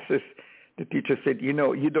classes, the teacher said, you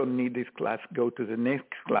don't need this class, go to the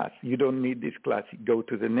next class. You don't need this class, go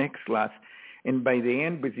to the next class. And by the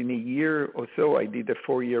end, within a year or so, I did a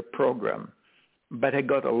 4-year program. But I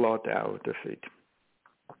got a lot out of it.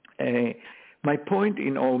 My point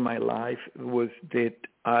in all my life was that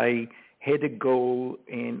I had a goal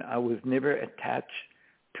and I was never attached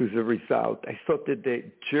to the result. I thought that the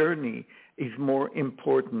journey is more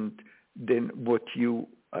important than what you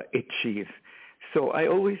achieve. So I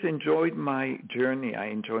always enjoyed my journey. I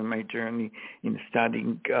enjoy my journey in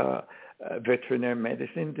studying veterinary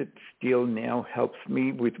medicine that still now helps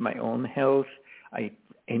me with my own health. I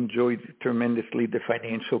enjoy tremendously the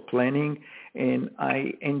financial planning, and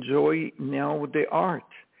I enjoy now the art.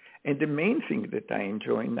 And the main thing that I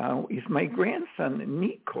enjoy now is my grandson,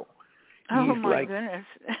 Nico. Oh, my goodness.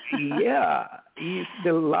 Yeah, he's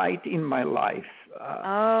the light in my life.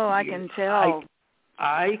 I can tell.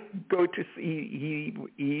 I go to see,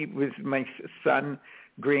 he with my son,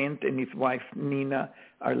 Grant, and his wife, Nina,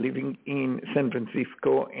 are living in San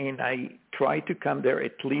Francisco, and I try to come there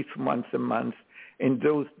at least once a month. And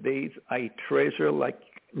those days I treasure like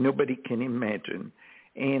nobody can imagine.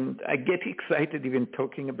 And I get excited even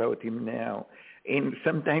talking about him now. And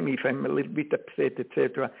sometimes if I'm a little bit upset,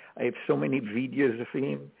 etc., I have so many videos of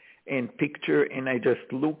him and picture, and I just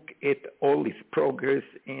look at all his progress,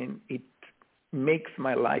 and it makes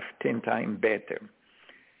my life 10 times better.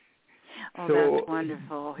 Oh, so that's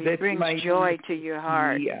wonderful. He brings joy to your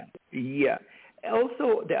heart. Yeah.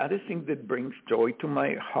 Also, the other thing that brings joy to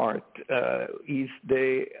my heart is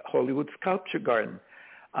the Hollywood Sculpture Garden.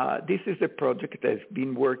 This is a project I've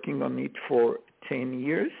been working on it for 10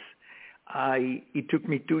 years. It took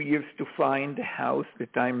me 2 years to find a house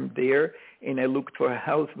that I'm there, and I looked for a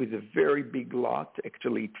house with a very big lot.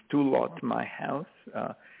 Actually, it's 2 lots, my house,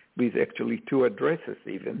 with actually 2 addresses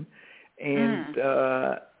even. And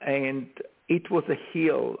it was a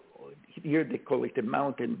hill. Here they call it a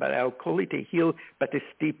mountain, but I'll call it a hill, but a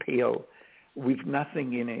steep hill with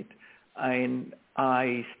nothing in it. And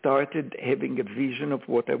I started having a vision of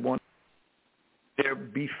what I wanted there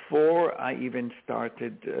before I even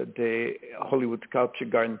started the Hollywood Sculpture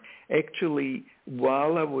Garden. Actually,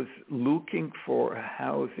 while I was looking for a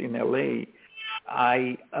house in LA,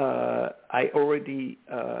 I already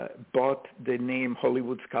bought the name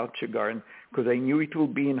Hollywood Sculpture Garden because I knew it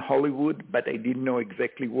would be in Hollywood, but I didn't know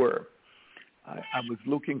exactly where. I was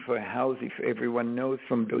looking for a house, if everyone knows,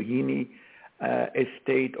 from Doheny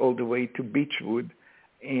Estate all the way to Beechwood.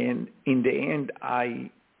 And in the end,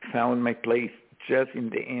 I found my place just in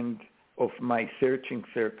the end of my searching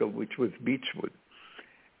circle, which was Beechwood.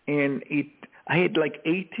 And I had like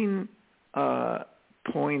 18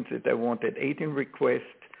 points that I wanted, 18 requests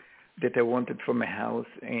that I wanted from a house,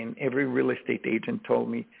 and every real estate agent told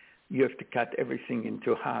me, you have to cut everything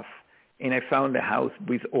into half. And I found a house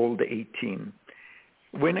with all the 18.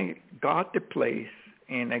 When I got the place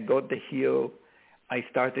and I got the hill, I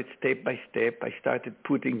started step by step. I started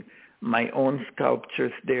putting my own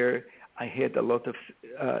sculptures there. I had a lot of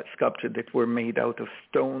sculptures that were made out of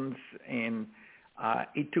stones, and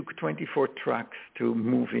it took 24 trucks to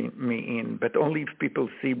move me in. But only if people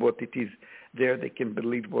see what it is there, they can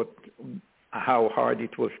believe how hard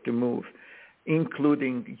it was to move,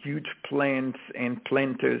 including huge plants and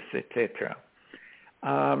planters, etc.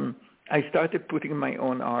 I started putting my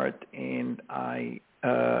own art, and I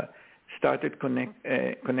started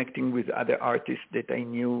connecting with other artists that I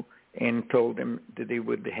knew and told them that they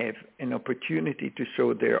would have an opportunity to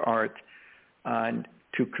show their art and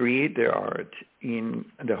to create their art in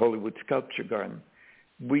the Hollywood Sculpture Garden,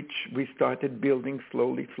 which we started building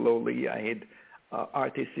slowly. I had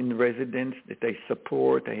artists in residence that I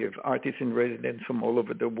support. I have artists in residence from all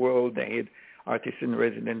over the world. I had artists in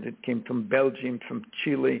residence that came from Belgium, from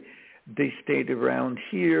Chile. They stayed around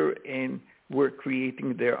here and were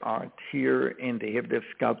creating their art here, and they have their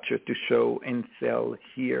sculpture to show and sell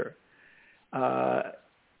here.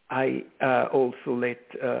 I also let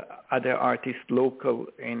other artists, local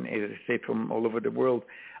and, as I say, from all over the world,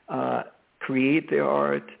 create their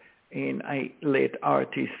art, and I let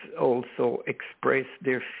artists also express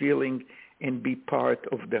their feeling and be part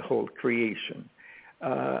of the whole creation.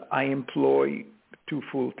 I employ 2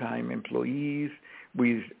 full-time employees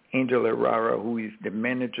with Angel Herrera, who is the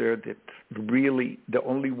manager, that's really the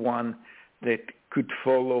only one that could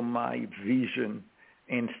follow my vision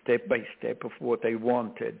and step by step of what I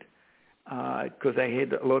wanted. Because I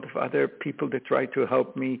had a lot of other people that tried to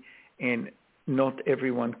help me, and not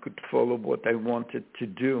everyone could follow what I wanted to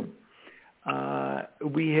do.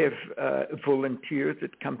 We have volunteers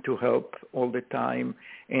that come to help all the time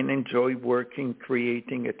and enjoy working,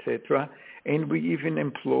 creating, etc. And we even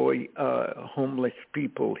employ homeless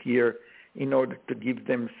people here in order to give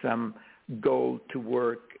them some goal to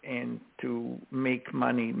work and to make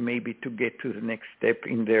money, maybe to get to the next step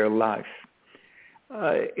in their life.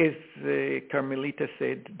 As Carmelita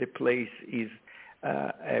said, the place is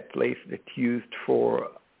a place that's used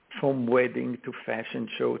from wedding to fashion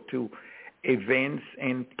show to events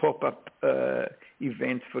and pop-up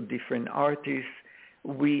events for different artists.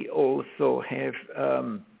 We also have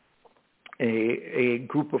a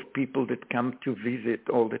group of people that come to visit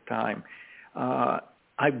all the time.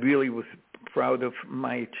 I really was proud of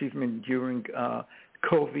my achievement during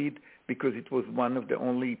COVID, because it was one of the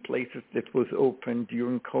only places that was open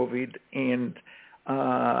during COVID, and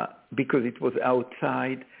because it was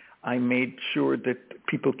outside, I made sure that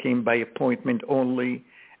people came by appointment only,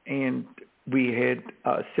 and we had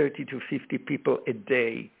 30 to 50 people a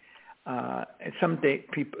day. Some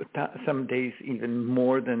days even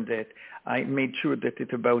more than that. I made sure that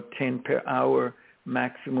it's about 10 per hour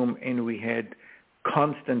maximum, and we had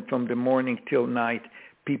constant from the morning till night.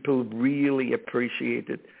 People really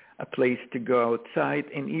appreciated a place to go outside,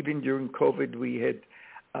 and even during COVID, we had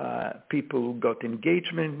people who got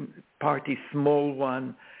engagement parties, small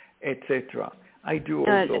one, etc. I do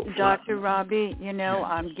also. Dr. Robby,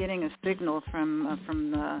 I'm getting a signal from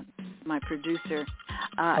my producer.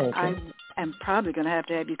 Okay. I'm probably going to have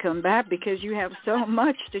you come back because you have so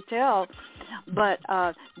much to tell. But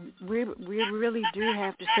we really do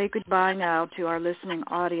have to say goodbye now to our listening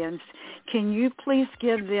audience. Can you please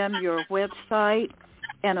give them your website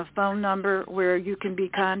and a phone number where you can be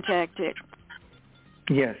contacted?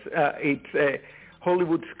 Yes, it's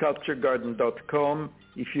HollywoodSculptureGarden.com.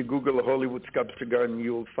 If you Google Hollywood Sculpture Garden,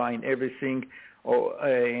 you'll find everything.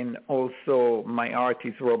 And also my art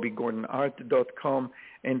is RobbyGordonArt.com.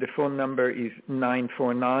 And the phone number is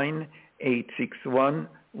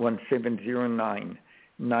 949-861-1709.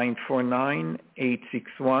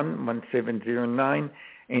 949-861-1709.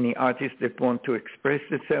 Any artists that want to express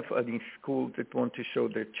themselves, any schools that want to show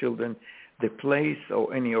their children the place,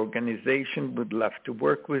 or any organization would love to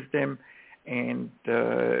work with them, and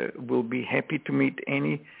we'll be happy to meet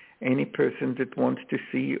any person that wants to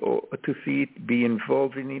see it, be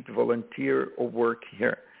involved in it, volunteer, or work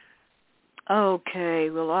here. Okay.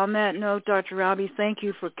 Well, on that note, Dr. Robby, thank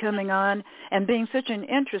you for coming on and being such an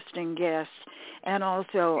interesting guest. And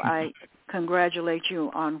also, I congratulate you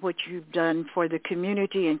on what you've done for the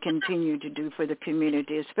community and continue to do for the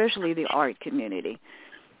community, especially the art community.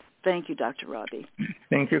 Thank you, Dr. Robby.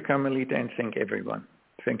 Thank you, Carmelita, and thank everyone.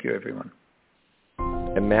 Thank you, everyone.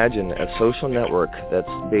 Imagine a social network that's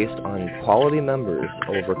based on quality members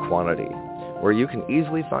over quantity, where you can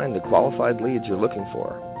easily find the qualified leads you're looking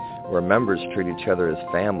for, where members treat each other as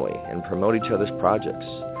family and promote each other's projects.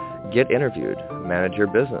 Get interviewed, manage your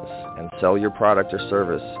business, and sell your product or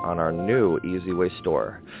service on our new eZWay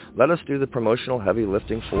store. Let us do the promotional heavy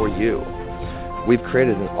lifting for you. We've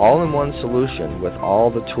created an all-in-one solution with all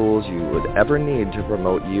the tools you would ever need to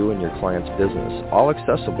promote you and your client's business, all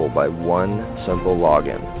accessible by one simple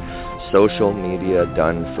login. Social media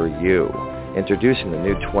done for you. Introducing the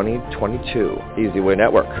new 2022 eZWay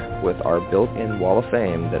Network with our built-in wall of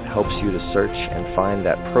fame that helps you to search and find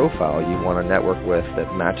that profile you want to network with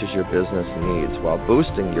that matches your business needs while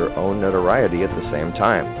boosting your own notoriety at the same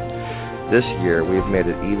time. This year, we've made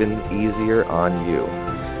it even easier on you.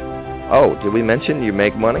 Oh, did we mention you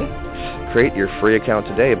make money? Create your free account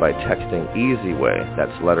today by texting eZWay,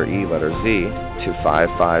 that's letter E, letter Z, to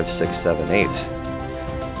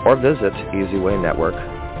 55678. Or visit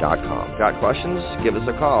eZWayNetwork.com. Got questions? Give us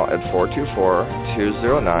a call at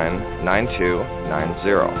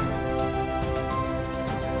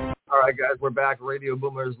 424-209-9290. All right, guys, we're back. Radio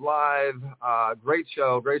Boomers Live. Great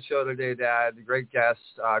show today, Dad. Great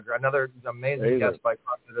guest. Another amazing guest by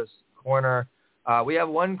Carmelita's Corner. We have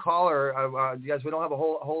one caller. Guys, we don't have a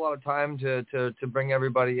whole lot of time to bring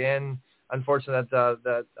everybody in. Unfortunately,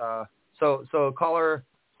 so caller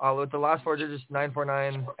with the last four digits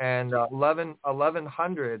 949 and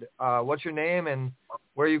 1100. What's your name and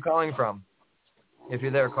where are you calling from? If you're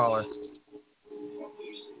there, caller.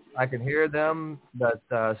 I can hear them, but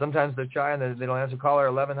sometimes they're shy and they don't answer.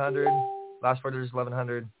 Caller 1100. Last four digits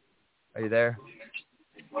 1100. Are you there?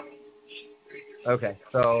 Okay,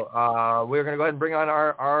 so we're going to go ahead and bring on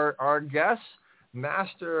our guest,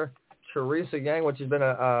 Master Teresa Yang, which has been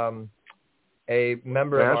a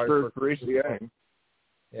member of ours. Master Teresa Yang.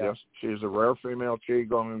 Yeah. Yes, she's a rare female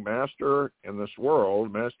Qigong master in this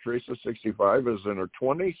world. Master Teresa, 65, is in her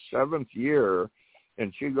 27th year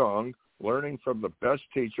in Qigong, learning from the best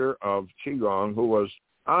teacher of Qigong, who was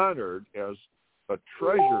honored as a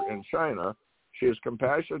treasure in China. She is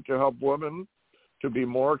compassionate to help women to be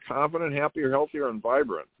more confident, happier, healthier, and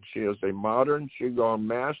vibrant. She is a modern Qigong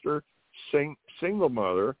master, single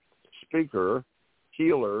mother, speaker,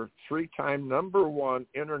 healer, 3-time #1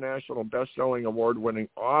 international best-selling award-winning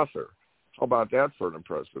author. How about that for an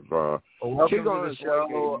impressive? Qigong is like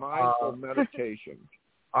a mindful meditation.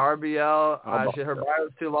 RBL, her bio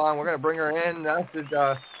is too long. We're going to bring her in. That's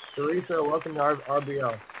Teresa. Welcome to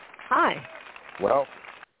RBL. Hi. Well,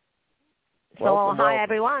 hi,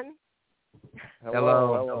 everyone.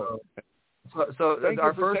 Hello. So thank our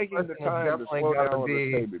you for first taking the question time to slow down with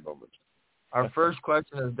the baby moment. Our first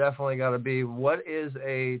question has definitely got to be, what is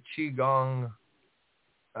a Qigong?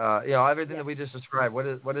 Everything that we just described. What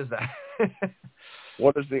is that?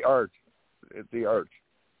 What is the art? It's the art.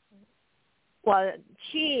 Well,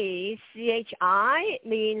 Qi, C-H-I,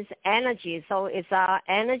 means energy. So it's an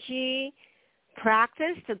energy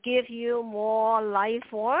practice to give you more life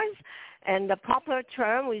force. And the proper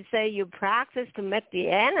term, we say you practice to make the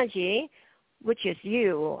energy, which is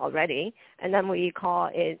you already, and then we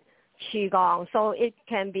call it Qigong. So it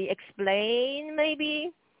can be explained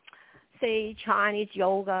maybe, say, Chinese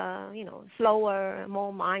yoga, slower,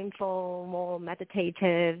 more mindful, more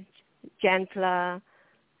meditative, gentler.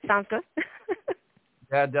 Sounds good?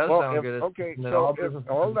 Yeah, it does sound good. Okay, so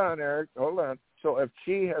hold on, Eric. Hold on. So if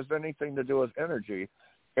Qi has anything to do with energy,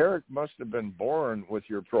 Eric must have been born with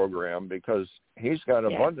your program because he's got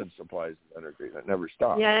abundant supplies of energy that never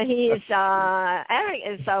stops. Yeah, he is. Eric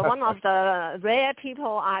is one of the rare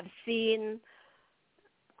people I've seen,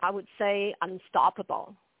 I would say,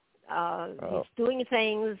 unstoppable. He's doing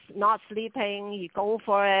things, not sleeping. You go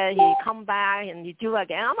for it. He come back and you do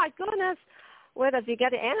again. Oh, my goodness. Where does he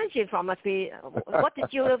get the energy from? What did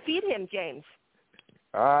you feed him, James?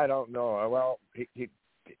 I don't know. Well, he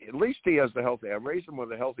at least he has the healthy. I raised him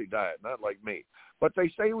with a healthy diet, not like me. But they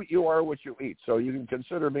say you are what you eat, so you can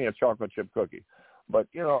consider me a chocolate chip cookie. But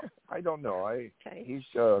I don't know. He's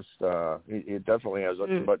just he definitely has.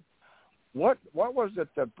 But what was it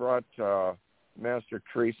that brought Master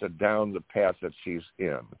Teresa down the path that she's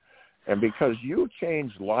in? And because you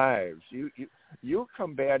changed lives, you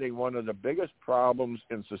combating one of the biggest problems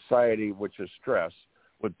in society, which is stress,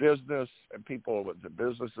 with business and people with the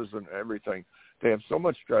businesses and everything. They have so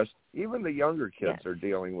much stress. Even the younger kids are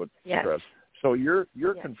dealing with stress. So you're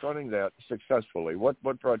confronting that successfully. What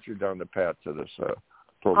brought you down the path to this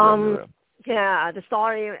program you're in? Yeah, the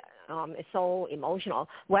story is so emotional.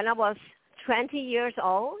 When I was 20 years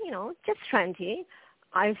old, just 20,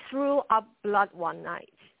 I threw up blood one night.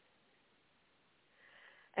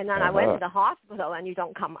 And then I went to the hospital, and you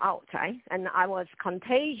don't come out, right? And I was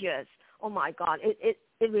contagious. Oh, my God. It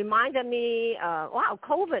reminded me,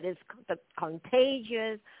 COVID is the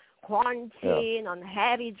contagious, quarantine on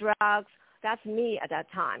heavy drugs. That's me at that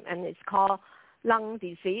time. And it's called lung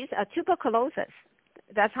disease, tuberculosis.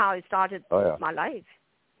 That's how it started my life,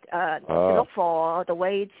 to look for the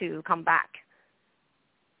way to come back.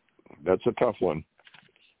 That's a tough one.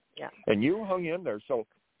 Yeah. And you hung in there. So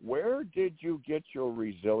where did you get your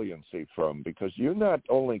resiliency from? Because you not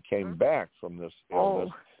only came back from this illness,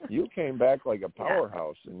 you came back like a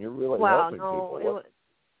powerhouse, and you're really helping people.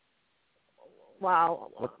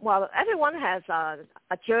 Well, everyone has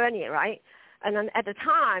a journey, right? And then at the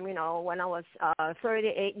time, when I was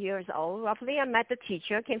 38 years old, roughly, I met the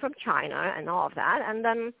teacher, came from China and all of that, and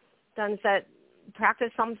then said,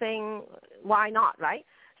 practice something, why not, right?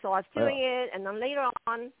 So I was doing it, and then later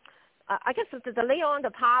on, I guess the later on,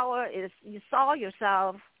 the power is you saw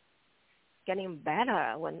yourself getting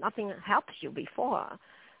better when nothing helped you before.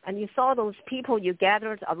 And you saw those people you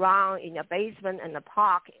gathered around in your basement and the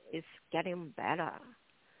park is getting better.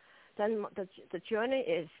 Then the journey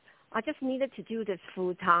is, I just needed to do this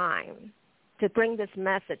full time to bring this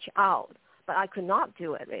message out. But I could not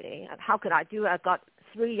do it, really. How could I do it? I got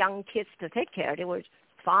 3 young kids to take care of. They were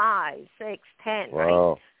 5, 6, 10,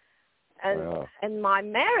 right? And my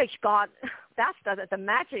marriage that's the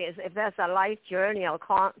magic is if there's a life journey or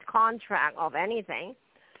contract of anything.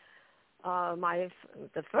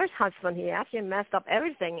 The first husband, he actually messed up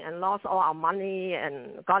everything and lost all our money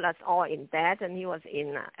and got us all in debt, and he was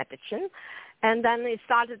in addiction. And then it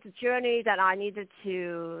started the journey that I needed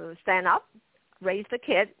to stand up, raise the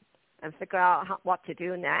kid, and figure out what to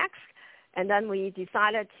do next. And then we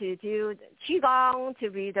decided to do Qigong to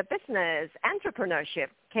be the business. Entrepreneurship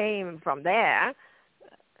came from there,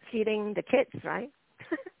 feeding the kids, right?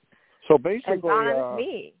 So basically, and balance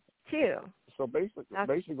me too. So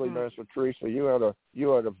basically, Master Teresa, you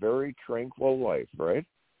had a very tranquil life, right?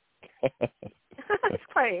 It's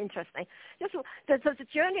quite interesting. Just the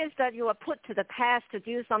journey is that you were put to the task to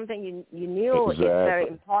do something you knew is very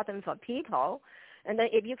important for people. And then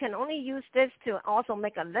if you can only use this to also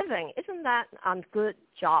make a living, isn't that a good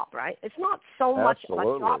job, right? It's not so much a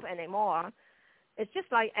job anymore. it's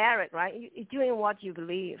just like Eric, right? You're doing what you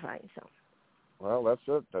believe, right? So. Well, that's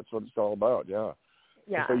it. That's what it's all about. Yeah.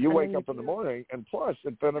 Yeah. So you wake up in the morning, and plus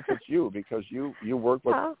it benefits you because you work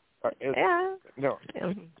with. Yeah. No,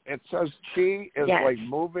 it says chi is like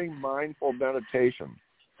moving mindful meditation.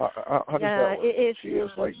 How does that work? Chi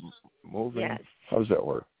is like moving. Yes. How does that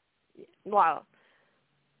work? Well,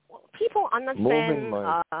 people understand.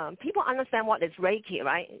 People understand what is Reiki,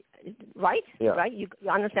 right? Right? Yeah. Right? You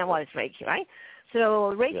understand what is Reiki, right?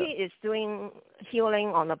 So Reiki is doing healing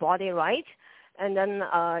on the body, right? And then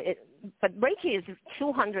but Reiki is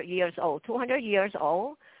 200 years old. 200 years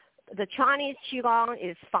old. The Chinese Qigong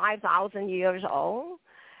is 5,000 years old.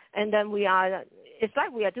 And then it's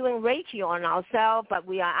like we are doing Reiki on ourselves, but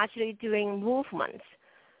we are actually doing movements.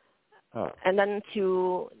 And then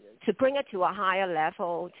to bring it to a higher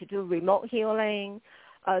level, to do remote healing,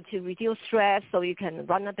 to reduce stress so you can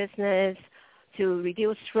run a business, to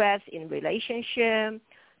reduce stress in relationship,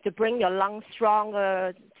 to bring your lungs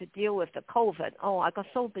stronger, to deal with the COVID. Oh, I got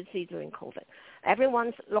so busy during COVID.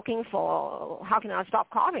 Everyone's looking for, how can I stop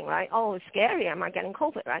coughing, right? Oh, it's scary. Am I getting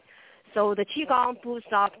COVID, right? So the Qigong boosts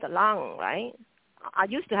up the lung, right? I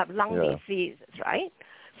used to have lung diseases, right?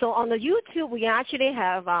 So on the YouTube, we actually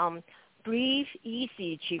have Breathe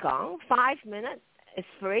Easy Qigong, 5 minutes. It's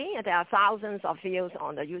free. There are thousands of videos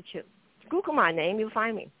on the YouTube. Google my name, you'll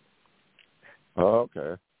find me. Oh,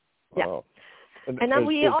 okay. Yeah. Wow. And then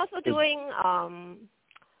we're also doing,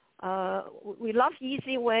 we love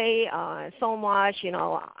eZWay so much,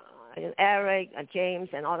 Eric, James,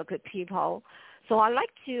 and all the good people. So I like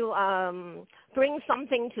to bring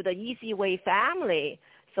something to the eZWay family.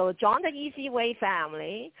 So join the eZWay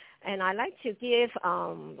family, and I like to give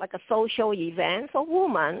like a social event for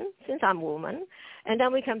women, since I'm woman, and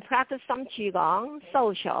then we can practice some Qigong,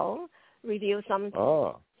 social, reduce some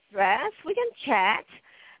stress, we can chat,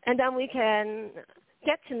 and then we can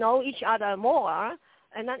get to know each other more,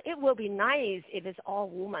 and then it will be nice if it's all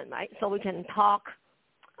women, right? So we can talk.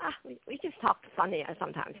 We just talk funny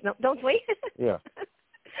sometimes, no, don't we? Yeah.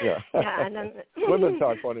 Yeah. Yeah, and then women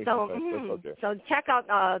talk funny so, sometimes. That's okay. So check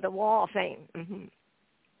out the Wall of Fame. Mm-hmm.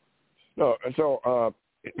 No, and so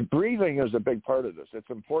breathing is a big part of this. It's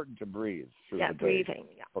important to breathe through the day. Breathing.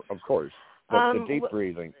 Yeah, of course. But the deep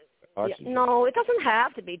breathing. Oxygen. No, it doesn't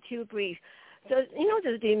have to be too brief. So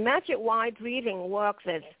the magic why breathing works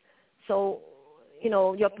is, so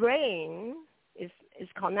your brain is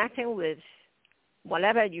connecting with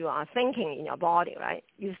whatever you are thinking in your body, right?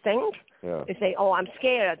 You think, you say, oh, I'm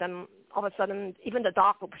scared, then all of a sudden even the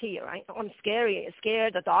dog will pee, right? Oh, I'm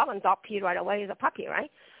scared the dog, and dog pee right away is a puppy,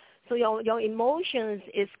 right? So your emotions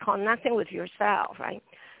is connecting with yourself, right?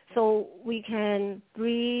 So we can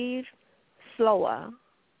breathe slower,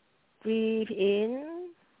 breathe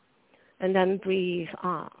in, and then breathe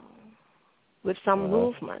out with some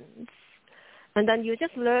movements. And then you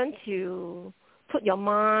just learn to put your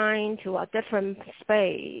mind to a different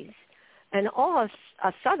space. And all of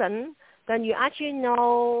a sudden, then you actually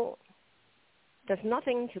know there's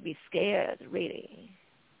nothing to be scared, really.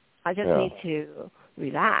 I just need to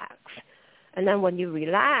relax. And then when you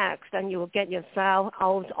relax, then you will get yourself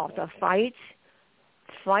out of the fight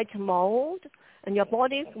mode, and your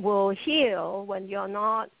body will heal when you're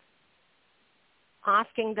not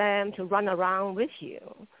asking them to run around with you.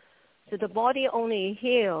 So the body only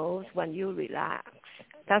heals when you relax.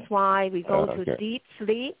 That's why we go to deep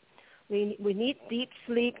sleep. We need deep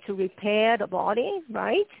sleep to repair the body,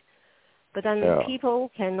 right? But then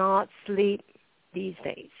people cannot sleep these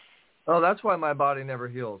days. Oh, that's why my body never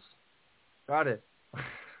heals. Got it.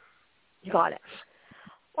 You got it.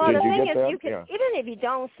 Well, the thing is, you can, even if you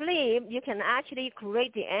don't sleep, you can actually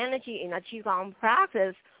create the energy in a Qigong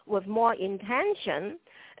practice with more intention,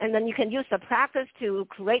 and then you can use the practice to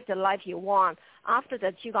create the life you want. After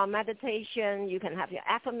the Qigong meditation, you can have your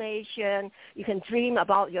affirmation, you can dream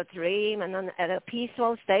about your dream, and then at a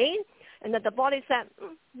peaceful state, and then the body said,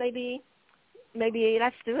 maybe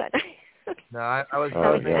let's do it. No, I was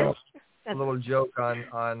a little joke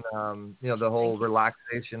on the whole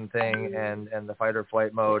relaxation thing and the fight or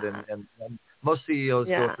flight mode, and most CEOs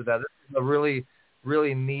go through that. This is a really,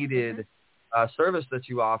 really needed service that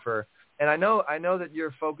you offer. And I know that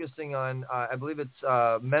you're focusing on, I believe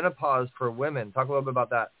it's menopause for women. Talk a little bit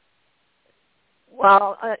about that.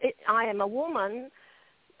 Well, I am a woman.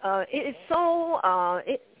 It is so.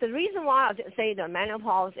 The reason why I say the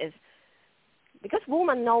menopause is because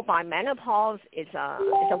women know by menopause it's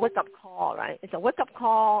a wake-up call, right? It's a wake-up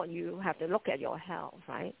call. You have to look at your health,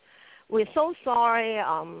 right? We're so sorry.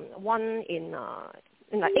 One in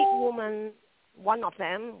 8 women, one of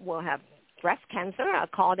them will have breast cancer,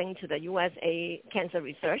 according to the USA Cancer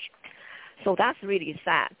Research. So that's really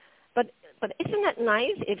sad. But isn't it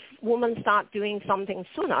nice if women start doing something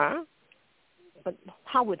sooner? But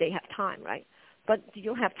how would they have time, right? But do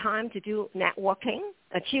you have time to do networking?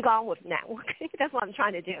 Qigong with networking. That's what I'm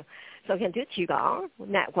trying to do. So you can do Qigong,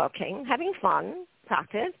 networking, having fun,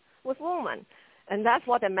 practice with women. And that's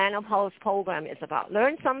what the menopause program is about.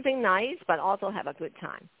 Learn something nice, but also have a good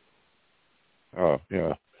time. Oh,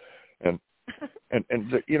 yeah. And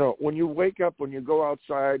when you wake up, when you go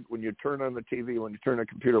outside, when you turn on the TV, when you turn on the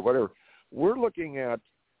computer, whatever, we're looking at,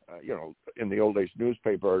 in the old days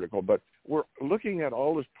newspaper article, but we're looking at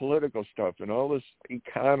all this political stuff and all this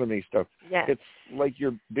economy stuff. Yes. It's like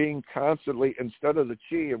you're being constantly, instead of the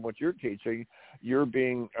chi and what you're teaching, you're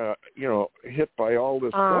being, hit by all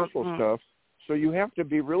this stressful stuff. So you have to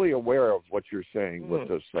be really aware of what you're saying with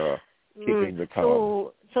this keeping the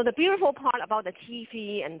calm. So the beautiful part about the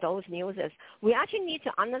TV and those news is we actually need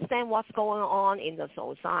to understand what's going on in the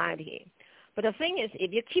society. But the thing is,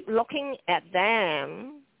 if you keep looking at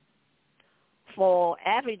them for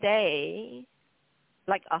every day,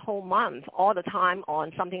 like a whole month, all the time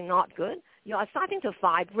on something not good, you are starting to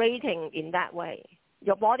vibrating in that way.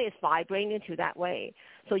 Your body is vibrating to that way.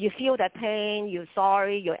 So you feel that pain, you're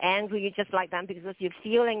sorry, you're angry, just like them, because you're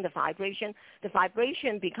feeling the vibration. The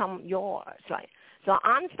vibration become yours, right? So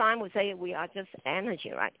Einstein would say we are just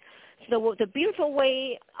energy, right? So the beautiful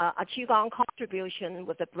way a Qigong contribution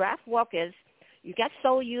with the breath work is you get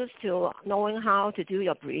so used to knowing how to do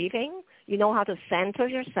your breathing. You know how to center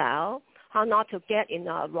yourself, how not to get in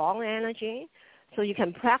the wrong energy. So you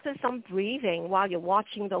can practice some breathing while you're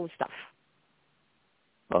watching those stuff.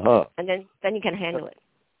 And then you can handle it.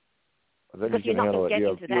 Because you're not going to get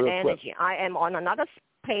into that energy. I am on another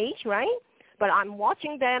page, right? But I'm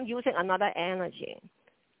watching them using another energy.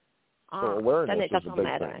 So awareness then it doesn't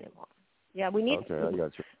matter anymore. Yeah, we need. Okay, I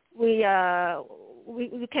got you.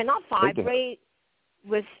 We cannot vibrate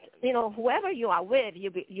with whoever you are with.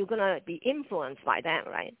 You're gonna be influenced by them,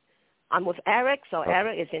 right? I'm with Eric, so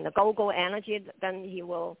Eric is in the go energy. Then he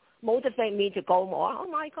will motivate me to go more. Oh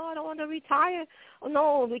my God, I want to retire. Oh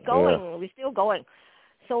no, we're going. Yeah. We're still going.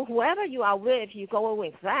 So whoever you are with, you go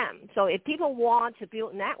with them. So if people want to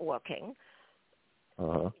build networking,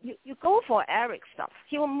 you go for Eric's stuff.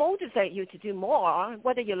 He will motivate you to do more,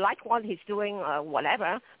 whether you like what he's doing or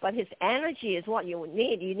whatever, but his energy is what you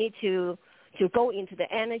need. You need to go into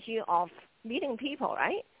the energy of meeting people,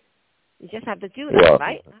 right? You just have to do that,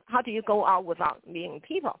 right? How do you go out without meeting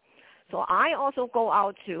people? So I also go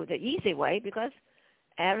out to the eZWay because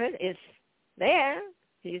Eric is there.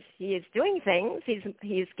 He is doing things.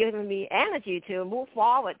 He's giving me energy to move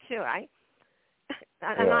forward too, right?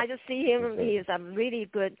 And I just see him. He is a really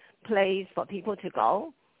good place for people to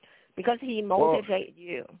go because he motivates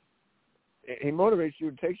you. He motivates you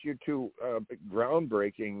and takes you to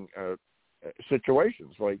groundbreaking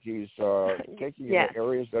situations. Like he's taking you to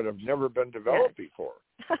areas that have never been developed before.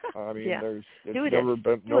 I mean, it's never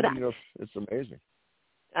been. Nobody knows. It's amazing.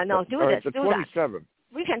 No, do this. The do 27th. That.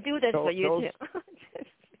 We can do this for you too.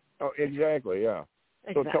 Exactly. Yeah.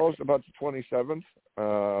 Exactly. So tell us about the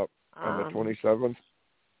 27th. On the 27th,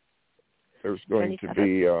 there's going to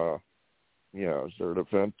be, is there an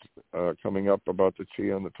event coming up about the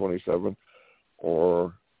Chi on the 27th?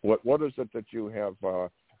 Or what is it that you have, say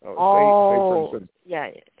for instance.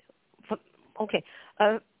 Yeah. Okay.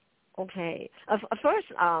 First,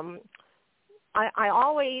 I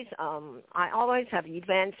always have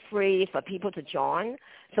events free for people to join.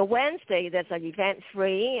 So Wednesday, there's an event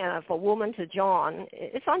free for women to join.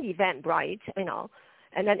 It's on Eventbrite,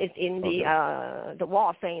 And then it's in the Wall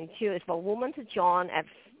of Fame too. It's for women to join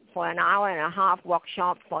for an hour and a half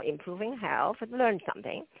workshop for improving health and learn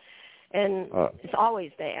something. And it's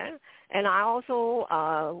always there. And I also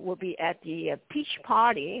will be at the Peach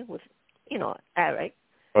Party with, Eric.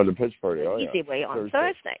 Oh, the Peach Party. eZWay on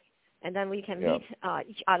Thursday. And then we can meet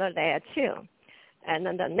each other there too. And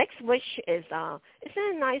then the next wish is, isn't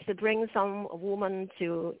it nice to bring some woman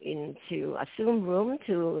into a Zoom room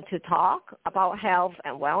to talk about health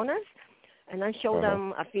and wellness, and then show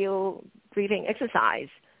them a few breathing exercise.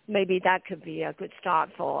 Maybe that could be a good start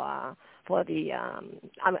for the.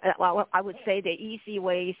 I would say the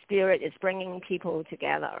eZWay spirit is bringing people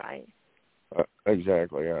together, right?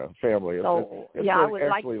 Exactly. Yeah, family. So I would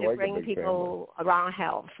like to bring people around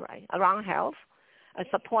health, right? Around health.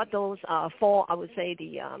 Support those four, I would say,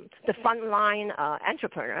 the frontline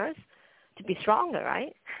entrepreneurs to be stronger,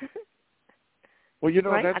 right? Well,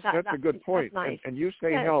 that's a good point. Nice. And you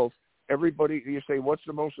say health. Everybody, you say, what's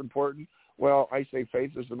the most important? Well, I say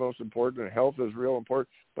faith is the most important and health is real important.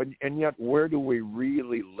 And yet, where do we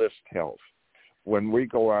really list health? when we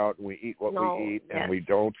go out and we eat what we eat and we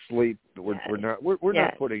don't sleep, we're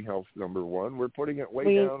not putting health number one. We're putting it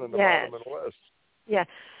way down in the bottom of the list. Yeah.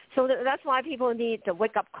 So that's why people need the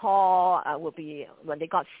wake-up call will be when they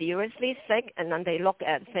got seriously sick, and then they look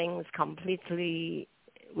at things completely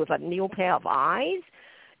with a new pair of eyes.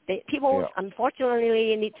 People,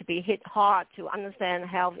 unfortunately, need to be hit hard to understand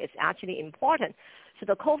health is actually important. So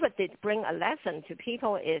the COVID did bring a lesson to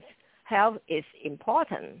people is health is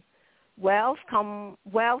important. Wealth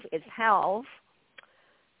is health.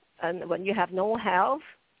 And when you have no health,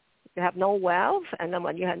 you have no wealth. And then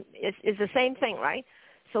when you have, it's the same thing, right?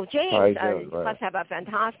 So James, you must have a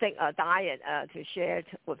fantastic diet to share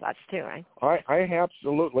with us too, right? I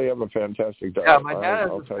absolutely have a fantastic diet. Yeah, my dad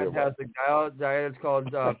has a fantastic diet. It's called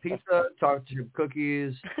pizza, chocolate chip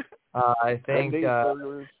cookies. I think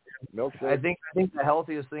milkshake. I think the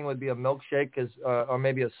healthiest thing would be a milkshake, or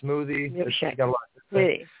maybe a smoothie. Milkshake.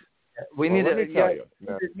 Really? We need to.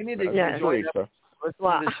 You need to join up. Listen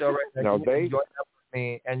to this show right now. Join up with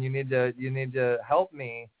me, and you need to help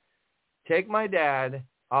me take my dad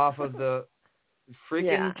off of the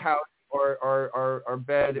freaking couch or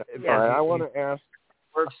bed. I want to ask.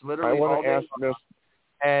 Works literally all day.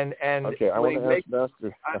 And okay, I want to ask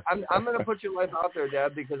Master. I'm going to put your life out there,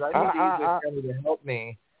 Dad, because I need the family to help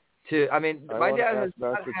me. My dad has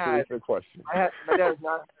not had a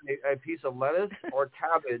piece of lettuce or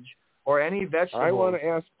cabbage or any vegetable. I want to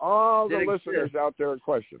ask all the listeners out there a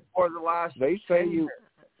question. For the last, they say you.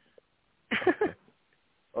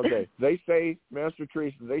 Okay, they say, Master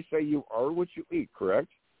Teresa, they say you are what you eat, correct?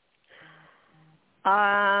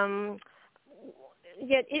 Yeah,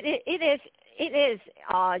 it is.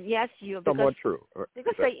 Yes, somewhat true.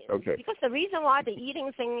 Because the reason why the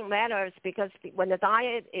eating thing matters, because when the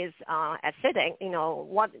diet is acidic,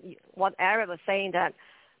 what Eric was saying, that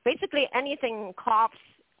basically anything carbs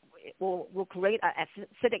will create an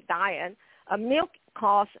acidic diet. Milk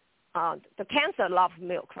causes the cancer love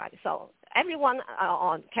milk, right? So everyone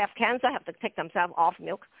on cancer have to take themselves off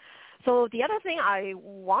milk. So the other thing I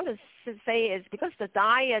want to say is because the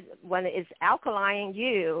diet, when it's alkaline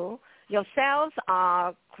your cells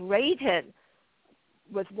are created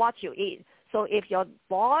with what you eat. So if your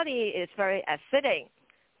body is very acidic,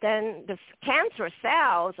 then the cancer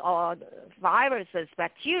cells or viruses,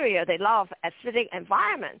 bacteria, they love acidic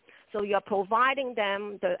environment. So you're providing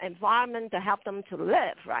them the environment to help them to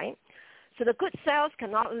live, right? So the good cells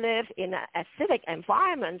cannot live in an acidic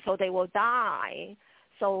environment, so they will die.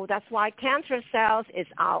 So that's why cancer cells is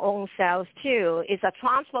our own cells too. It's a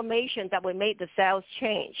transformation that will make the cells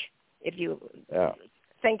change, if you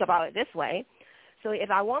think about it this way. So if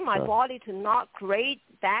I want my body to not create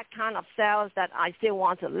that kind of cells that I still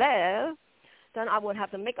want to live, then I would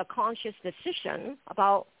have to make a conscious decision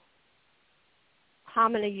about how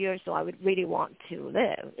many years do I would really want to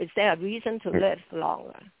live. Is there a reason to live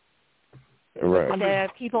longer? Right. Are there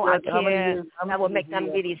people I care that will make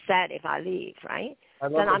them really sad if I leave, right?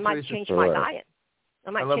 Then I might change my diet.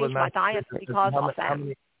 I might change my diet because of that.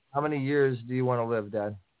 How many years do you want to live,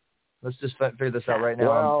 Dad? Let's just figure this out right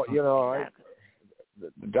Well, now.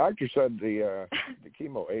 the doctor said the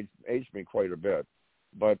chemo aged me quite a bit.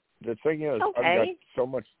 But the thing is, I've got so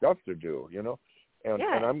much stuff to do, And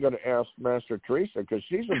I'm going to ask Master Teresa because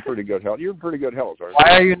she's in pretty good health. You're in pretty good health, aren't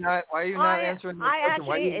you? Why are you not answering the question?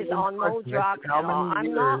 Actually is on no drug at all.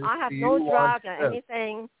 I have no drug or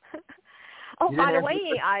anything. By the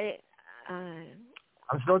way,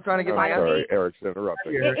 I'm still trying to get my answer. Sorry, Eric's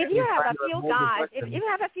interrupting. If you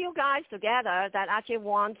have a few guys together that actually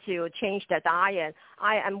want to change their diet,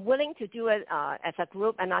 I am willing to do it as a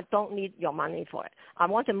group, and I don't need your money for it. I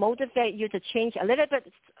want to motivate you to change a little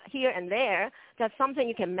bit here and there. That's something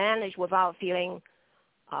you can manage without feeling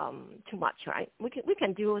too much, right? We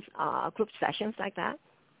can do group sessions like that.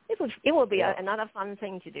 It will be another fun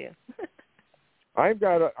thing to do. I've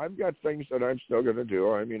got things that I'm still going to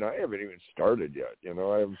do. I mean, I haven't even started yet.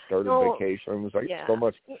 I haven't started vacations. So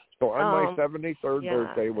much. So on my 73rd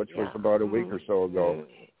birthday, which was about a week or so ago,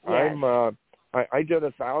 I did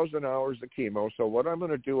 1,000 hours of chemo. So what I'm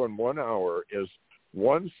going to do in 1 hour is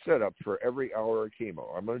one sit-up for every hour of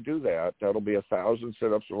chemo. I'm going to do that. That'll be 1,000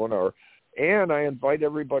 sit-ups in 1 hour. And I invite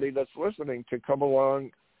everybody that's listening to come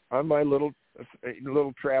along on my little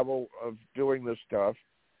travel of doing this stuff.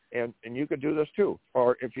 And you could do this too.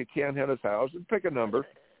 Or if you can't hit 1,000, pick a number.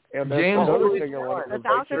 And that's another thing I want to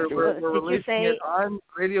invite you to. We're releasing it on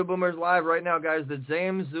Radio Boomers Live right now, guys. The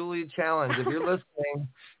James Zuley Challenge. If you're listening,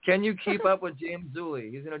 can you keep up with James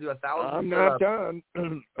Zuley? He's going to do 1,000. I'm not done.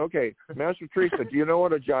 Okay, Master Teresa, do you know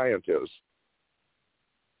what a giant is?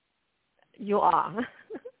 You are.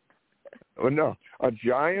 Oh, no, a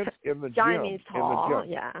giant in the giant gym. means tall. In the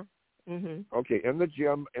gym. Yeah. Mm-hmm. Okay, in the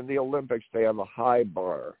gym, in the Olympics, they have a high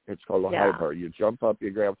bar. It's called a high bar. You jump up, you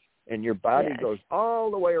grab, and your body goes all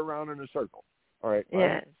the way around in a circle. All right.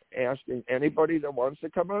 Yes. I'm asking anybody that wants to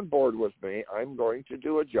come on board with me. I'm going to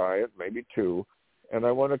do a giant, maybe two, and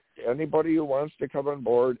I want anybody who wants to come on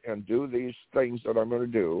board and do these things that I'm going to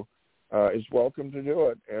do is welcome to do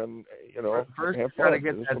it. And first have you got to fun.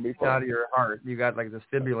 get This that will be thing fun. out of your heart. You got like this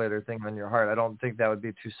defibrillator thing on your heart. I don't think that would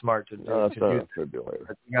be too smart to do. No, it's not a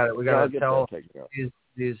defibrillator. We got to tell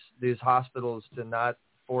these hospitals to not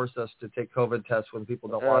force us to take COVID tests when people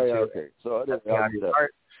don't want to. Okay, so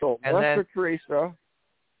and Master Teresa.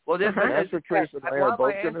 Well, Master Teresa and I are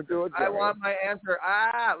both going to do it. I want my answer.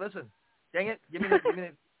 Listen, dang it, give me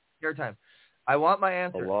your time. I want my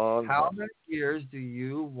answer. How many years do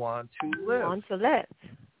you want to live?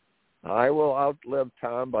 I will outlive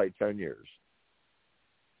Tom by 10 years.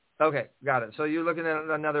 Okay, got it. So you're looking at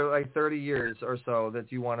another like 30 years or so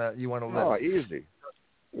that you want to live. Oh, easy.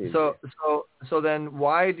 So then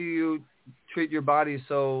why do you treat your body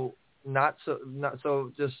not nice?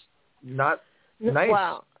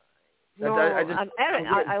 Well, no, Eric,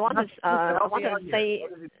 I want to say,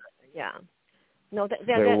 yeah. No,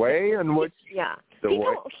 the way in which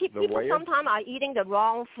people sometimes are eating the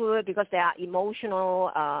wrong food because they are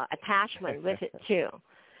emotional attachment with it too.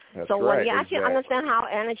 So when you actually understand how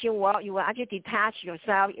energy works, you will actually detach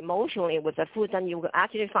yourself emotionally with the food, and you will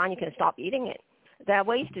actually find you can stop eating it. There are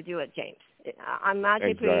ways to do it, James. I'm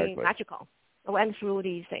actually pretty magical. I went through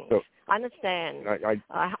these things. So, I understand.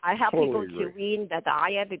 I help people to wean the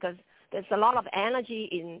diet because there's a lot of energy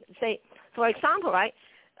in, say, for example, right?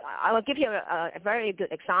 I will give you a very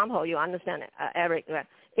good example. You understand, Eric.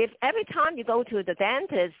 If every time you go to the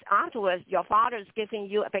dentist, afterwards your father is giving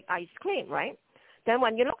you a big ice cream, right? Then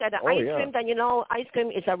when you look at the ice cream, then you know ice cream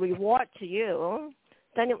is a reward to you.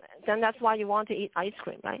 Then that's why you want to eat ice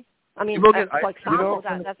cream, right? I mean, for example,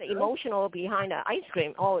 that's the emotional behind the ice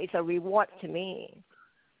cream. Oh, it's a reward to me.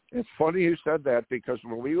 It's funny you said that because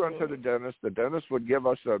when we went to the dentist would give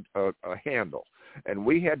us a handle, and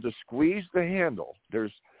we had to squeeze the handle.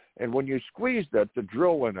 And when you squeezed that, the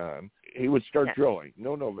drill went on. He would start drilling.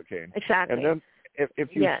 No Novocaine. Exactly. And then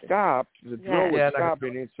if you stopped, the drill would stop,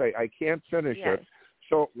 and he'd say, "I can't finish it."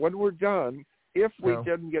 So when we're done, if we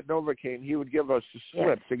didn't get Novocaine, he would give us a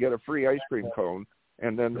slip to get a free ice cream cone.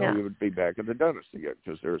 And then we would be back at the dentist again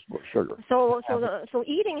because there's more sugar. So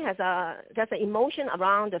eating there's an emotion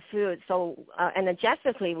around the food. So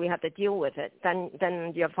energetically we have to deal with it.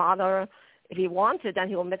 Then your father, if he wants it, then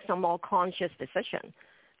he will make some more conscious decision.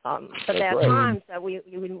 But there are times that we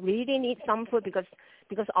really need some food because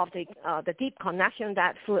of the deep connection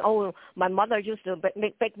that food. Oh, my mother used to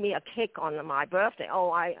bake me a cake on my birthday. Oh,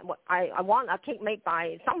 I want a cake made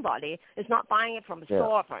by somebody. It's not buying it from a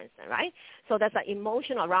store, for instance, right? So there's an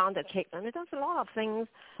emotion around the cake, and there's a lot of things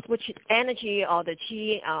which energy or the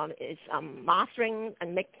chi is mastering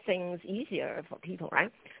and make things easier for people,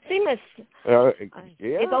 right? Same as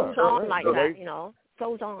it goes on like that, you know.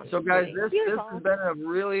 On. So guys, this has been a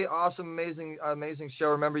really awesome, amazing show.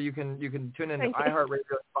 Remember, you can tune in to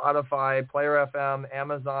iHeartRadio, Spotify, Player FM,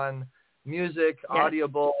 Amazon Music,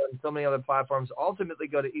 Audible, and so many other platforms. Ultimately,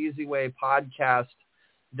 go to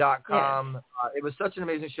eZWayPodcast.com. It was such an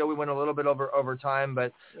amazing show. We went a little bit over time,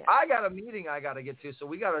 but I got a meeting I got to get to, so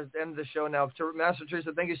we got to end the show now. Master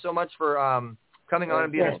Teresa, thank you so much for coming on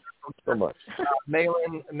and being a special guest. So much.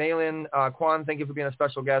 Maylyn, Quan, thank you for being a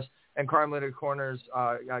special guest. And Carmelita Corner's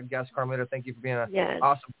guest, Carmelita, thank you for being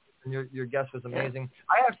awesome. And your guest was amazing.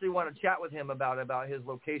 I actually want to chat with him about his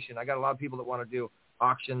location. I got a lot of people that want to do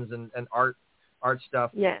auctions and art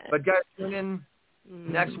stuff. Yeah. But guys, tune in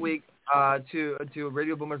next week to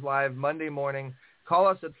Radio Boomers Live Monday morning. Call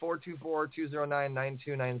us at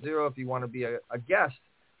 424-209-9290 if you want to be a guest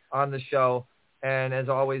on the show. And as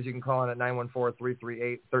always, you can call in at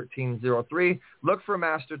 914-338-1303. Look for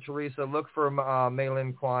Master Teresa. Look for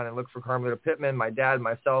Maylyn, Quan, and look for Carmelita Pittman, my dad,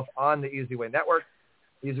 myself, on the eZWay Network,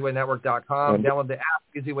 eZWayNetwork.com. Download the app,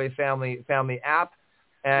 eZWay Family app.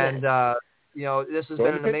 And, this has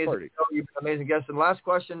been an amazing show. You've been an amazing guest. And last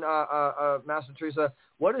question, Master Teresa,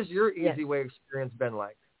 what has your eZWay experience been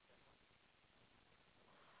like?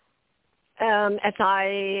 As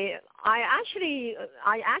I actually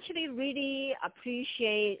really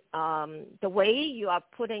appreciate the way you are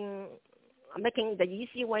making the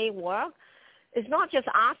eZWay work. It's not just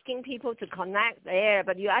asking people to connect there,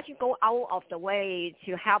 but you actually go out of the way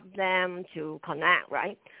to help them to connect,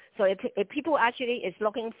 right? So if people actually is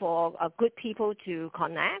looking for good people to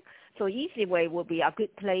connect, so eZWay will be a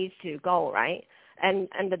good place to go, right? And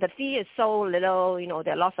the fee is so little,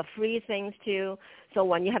 there are lots of free things too. So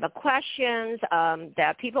when you have questions,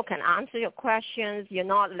 there people can answer your questions. You're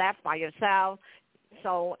not left by yourself.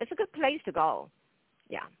 So it's a good place to go.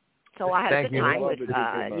 Yeah. So I had a good time with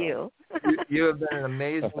you. You have been an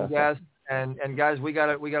amazing guest. And guys, we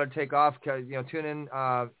gotta take off because tune in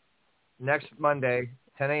next Monday,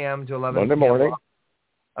 10 a.m. to 11 Monday morning.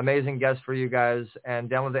 Amazing guest for you guys, and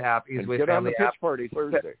download the app, eZWay Get Family on the pitch party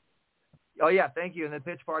Thursday. Oh yeah, thank you. And the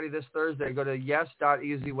pitch party this Thursday. Go to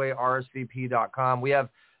yes.eZWayRSVP.com. We have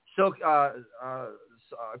Silk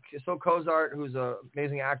Cozart, who's an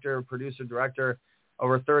amazing actor, producer, director,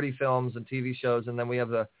 over 30 films and TV shows, and then we have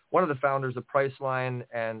one of the founders of Priceline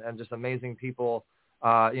and just amazing people.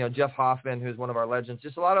 Jeff Hoffman, who's one of our legends.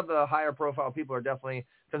 Just a lot of the higher profile people are definitely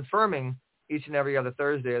confirming each and every other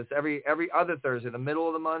Thursday. It's every other Thursday, the middle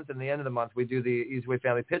of the month and the end of the month, we do the eZWay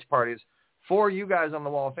Family pitch parties for you guys on the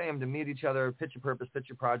Wall of Fame to meet each other, pitch your purpose, pitch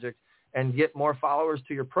your project, and get more followers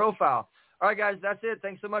to your profile. All right, guys, that's it.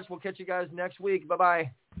 Thanks so much. We'll catch you guys next week. Bye-bye.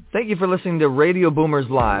 Thank you for listening to Radio Boomers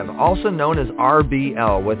Live, also known as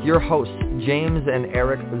RBL, with your hosts, James and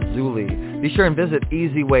Eric Zuley. Be sure and visit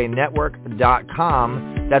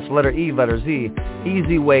eZWayNetwork.com. That's letter E, letter Z,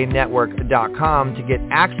 eZWayNetwork.com to get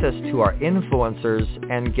access to our influencers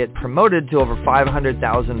and get promoted to over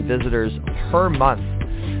 500,000 visitors per month.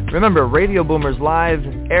 Remember, Radio Boomers Live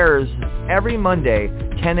airs every Monday,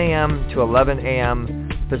 10 a.m. to 11 a.m.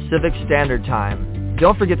 Pacific Standard Time.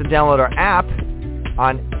 Don't forget to download our app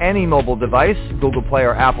on any mobile device, Google Play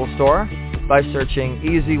or Apple Store, by searching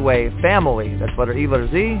eZWay Family. That's letter E, letter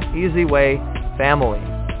Z, eZWay Family.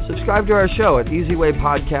 Subscribe to our show at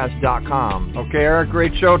eZWayPodcast.com. Okay, Eric,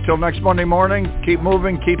 great show. Till next Monday morning, keep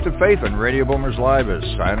moving, keep the faith, and Radio Boomers Live is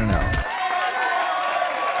signing out.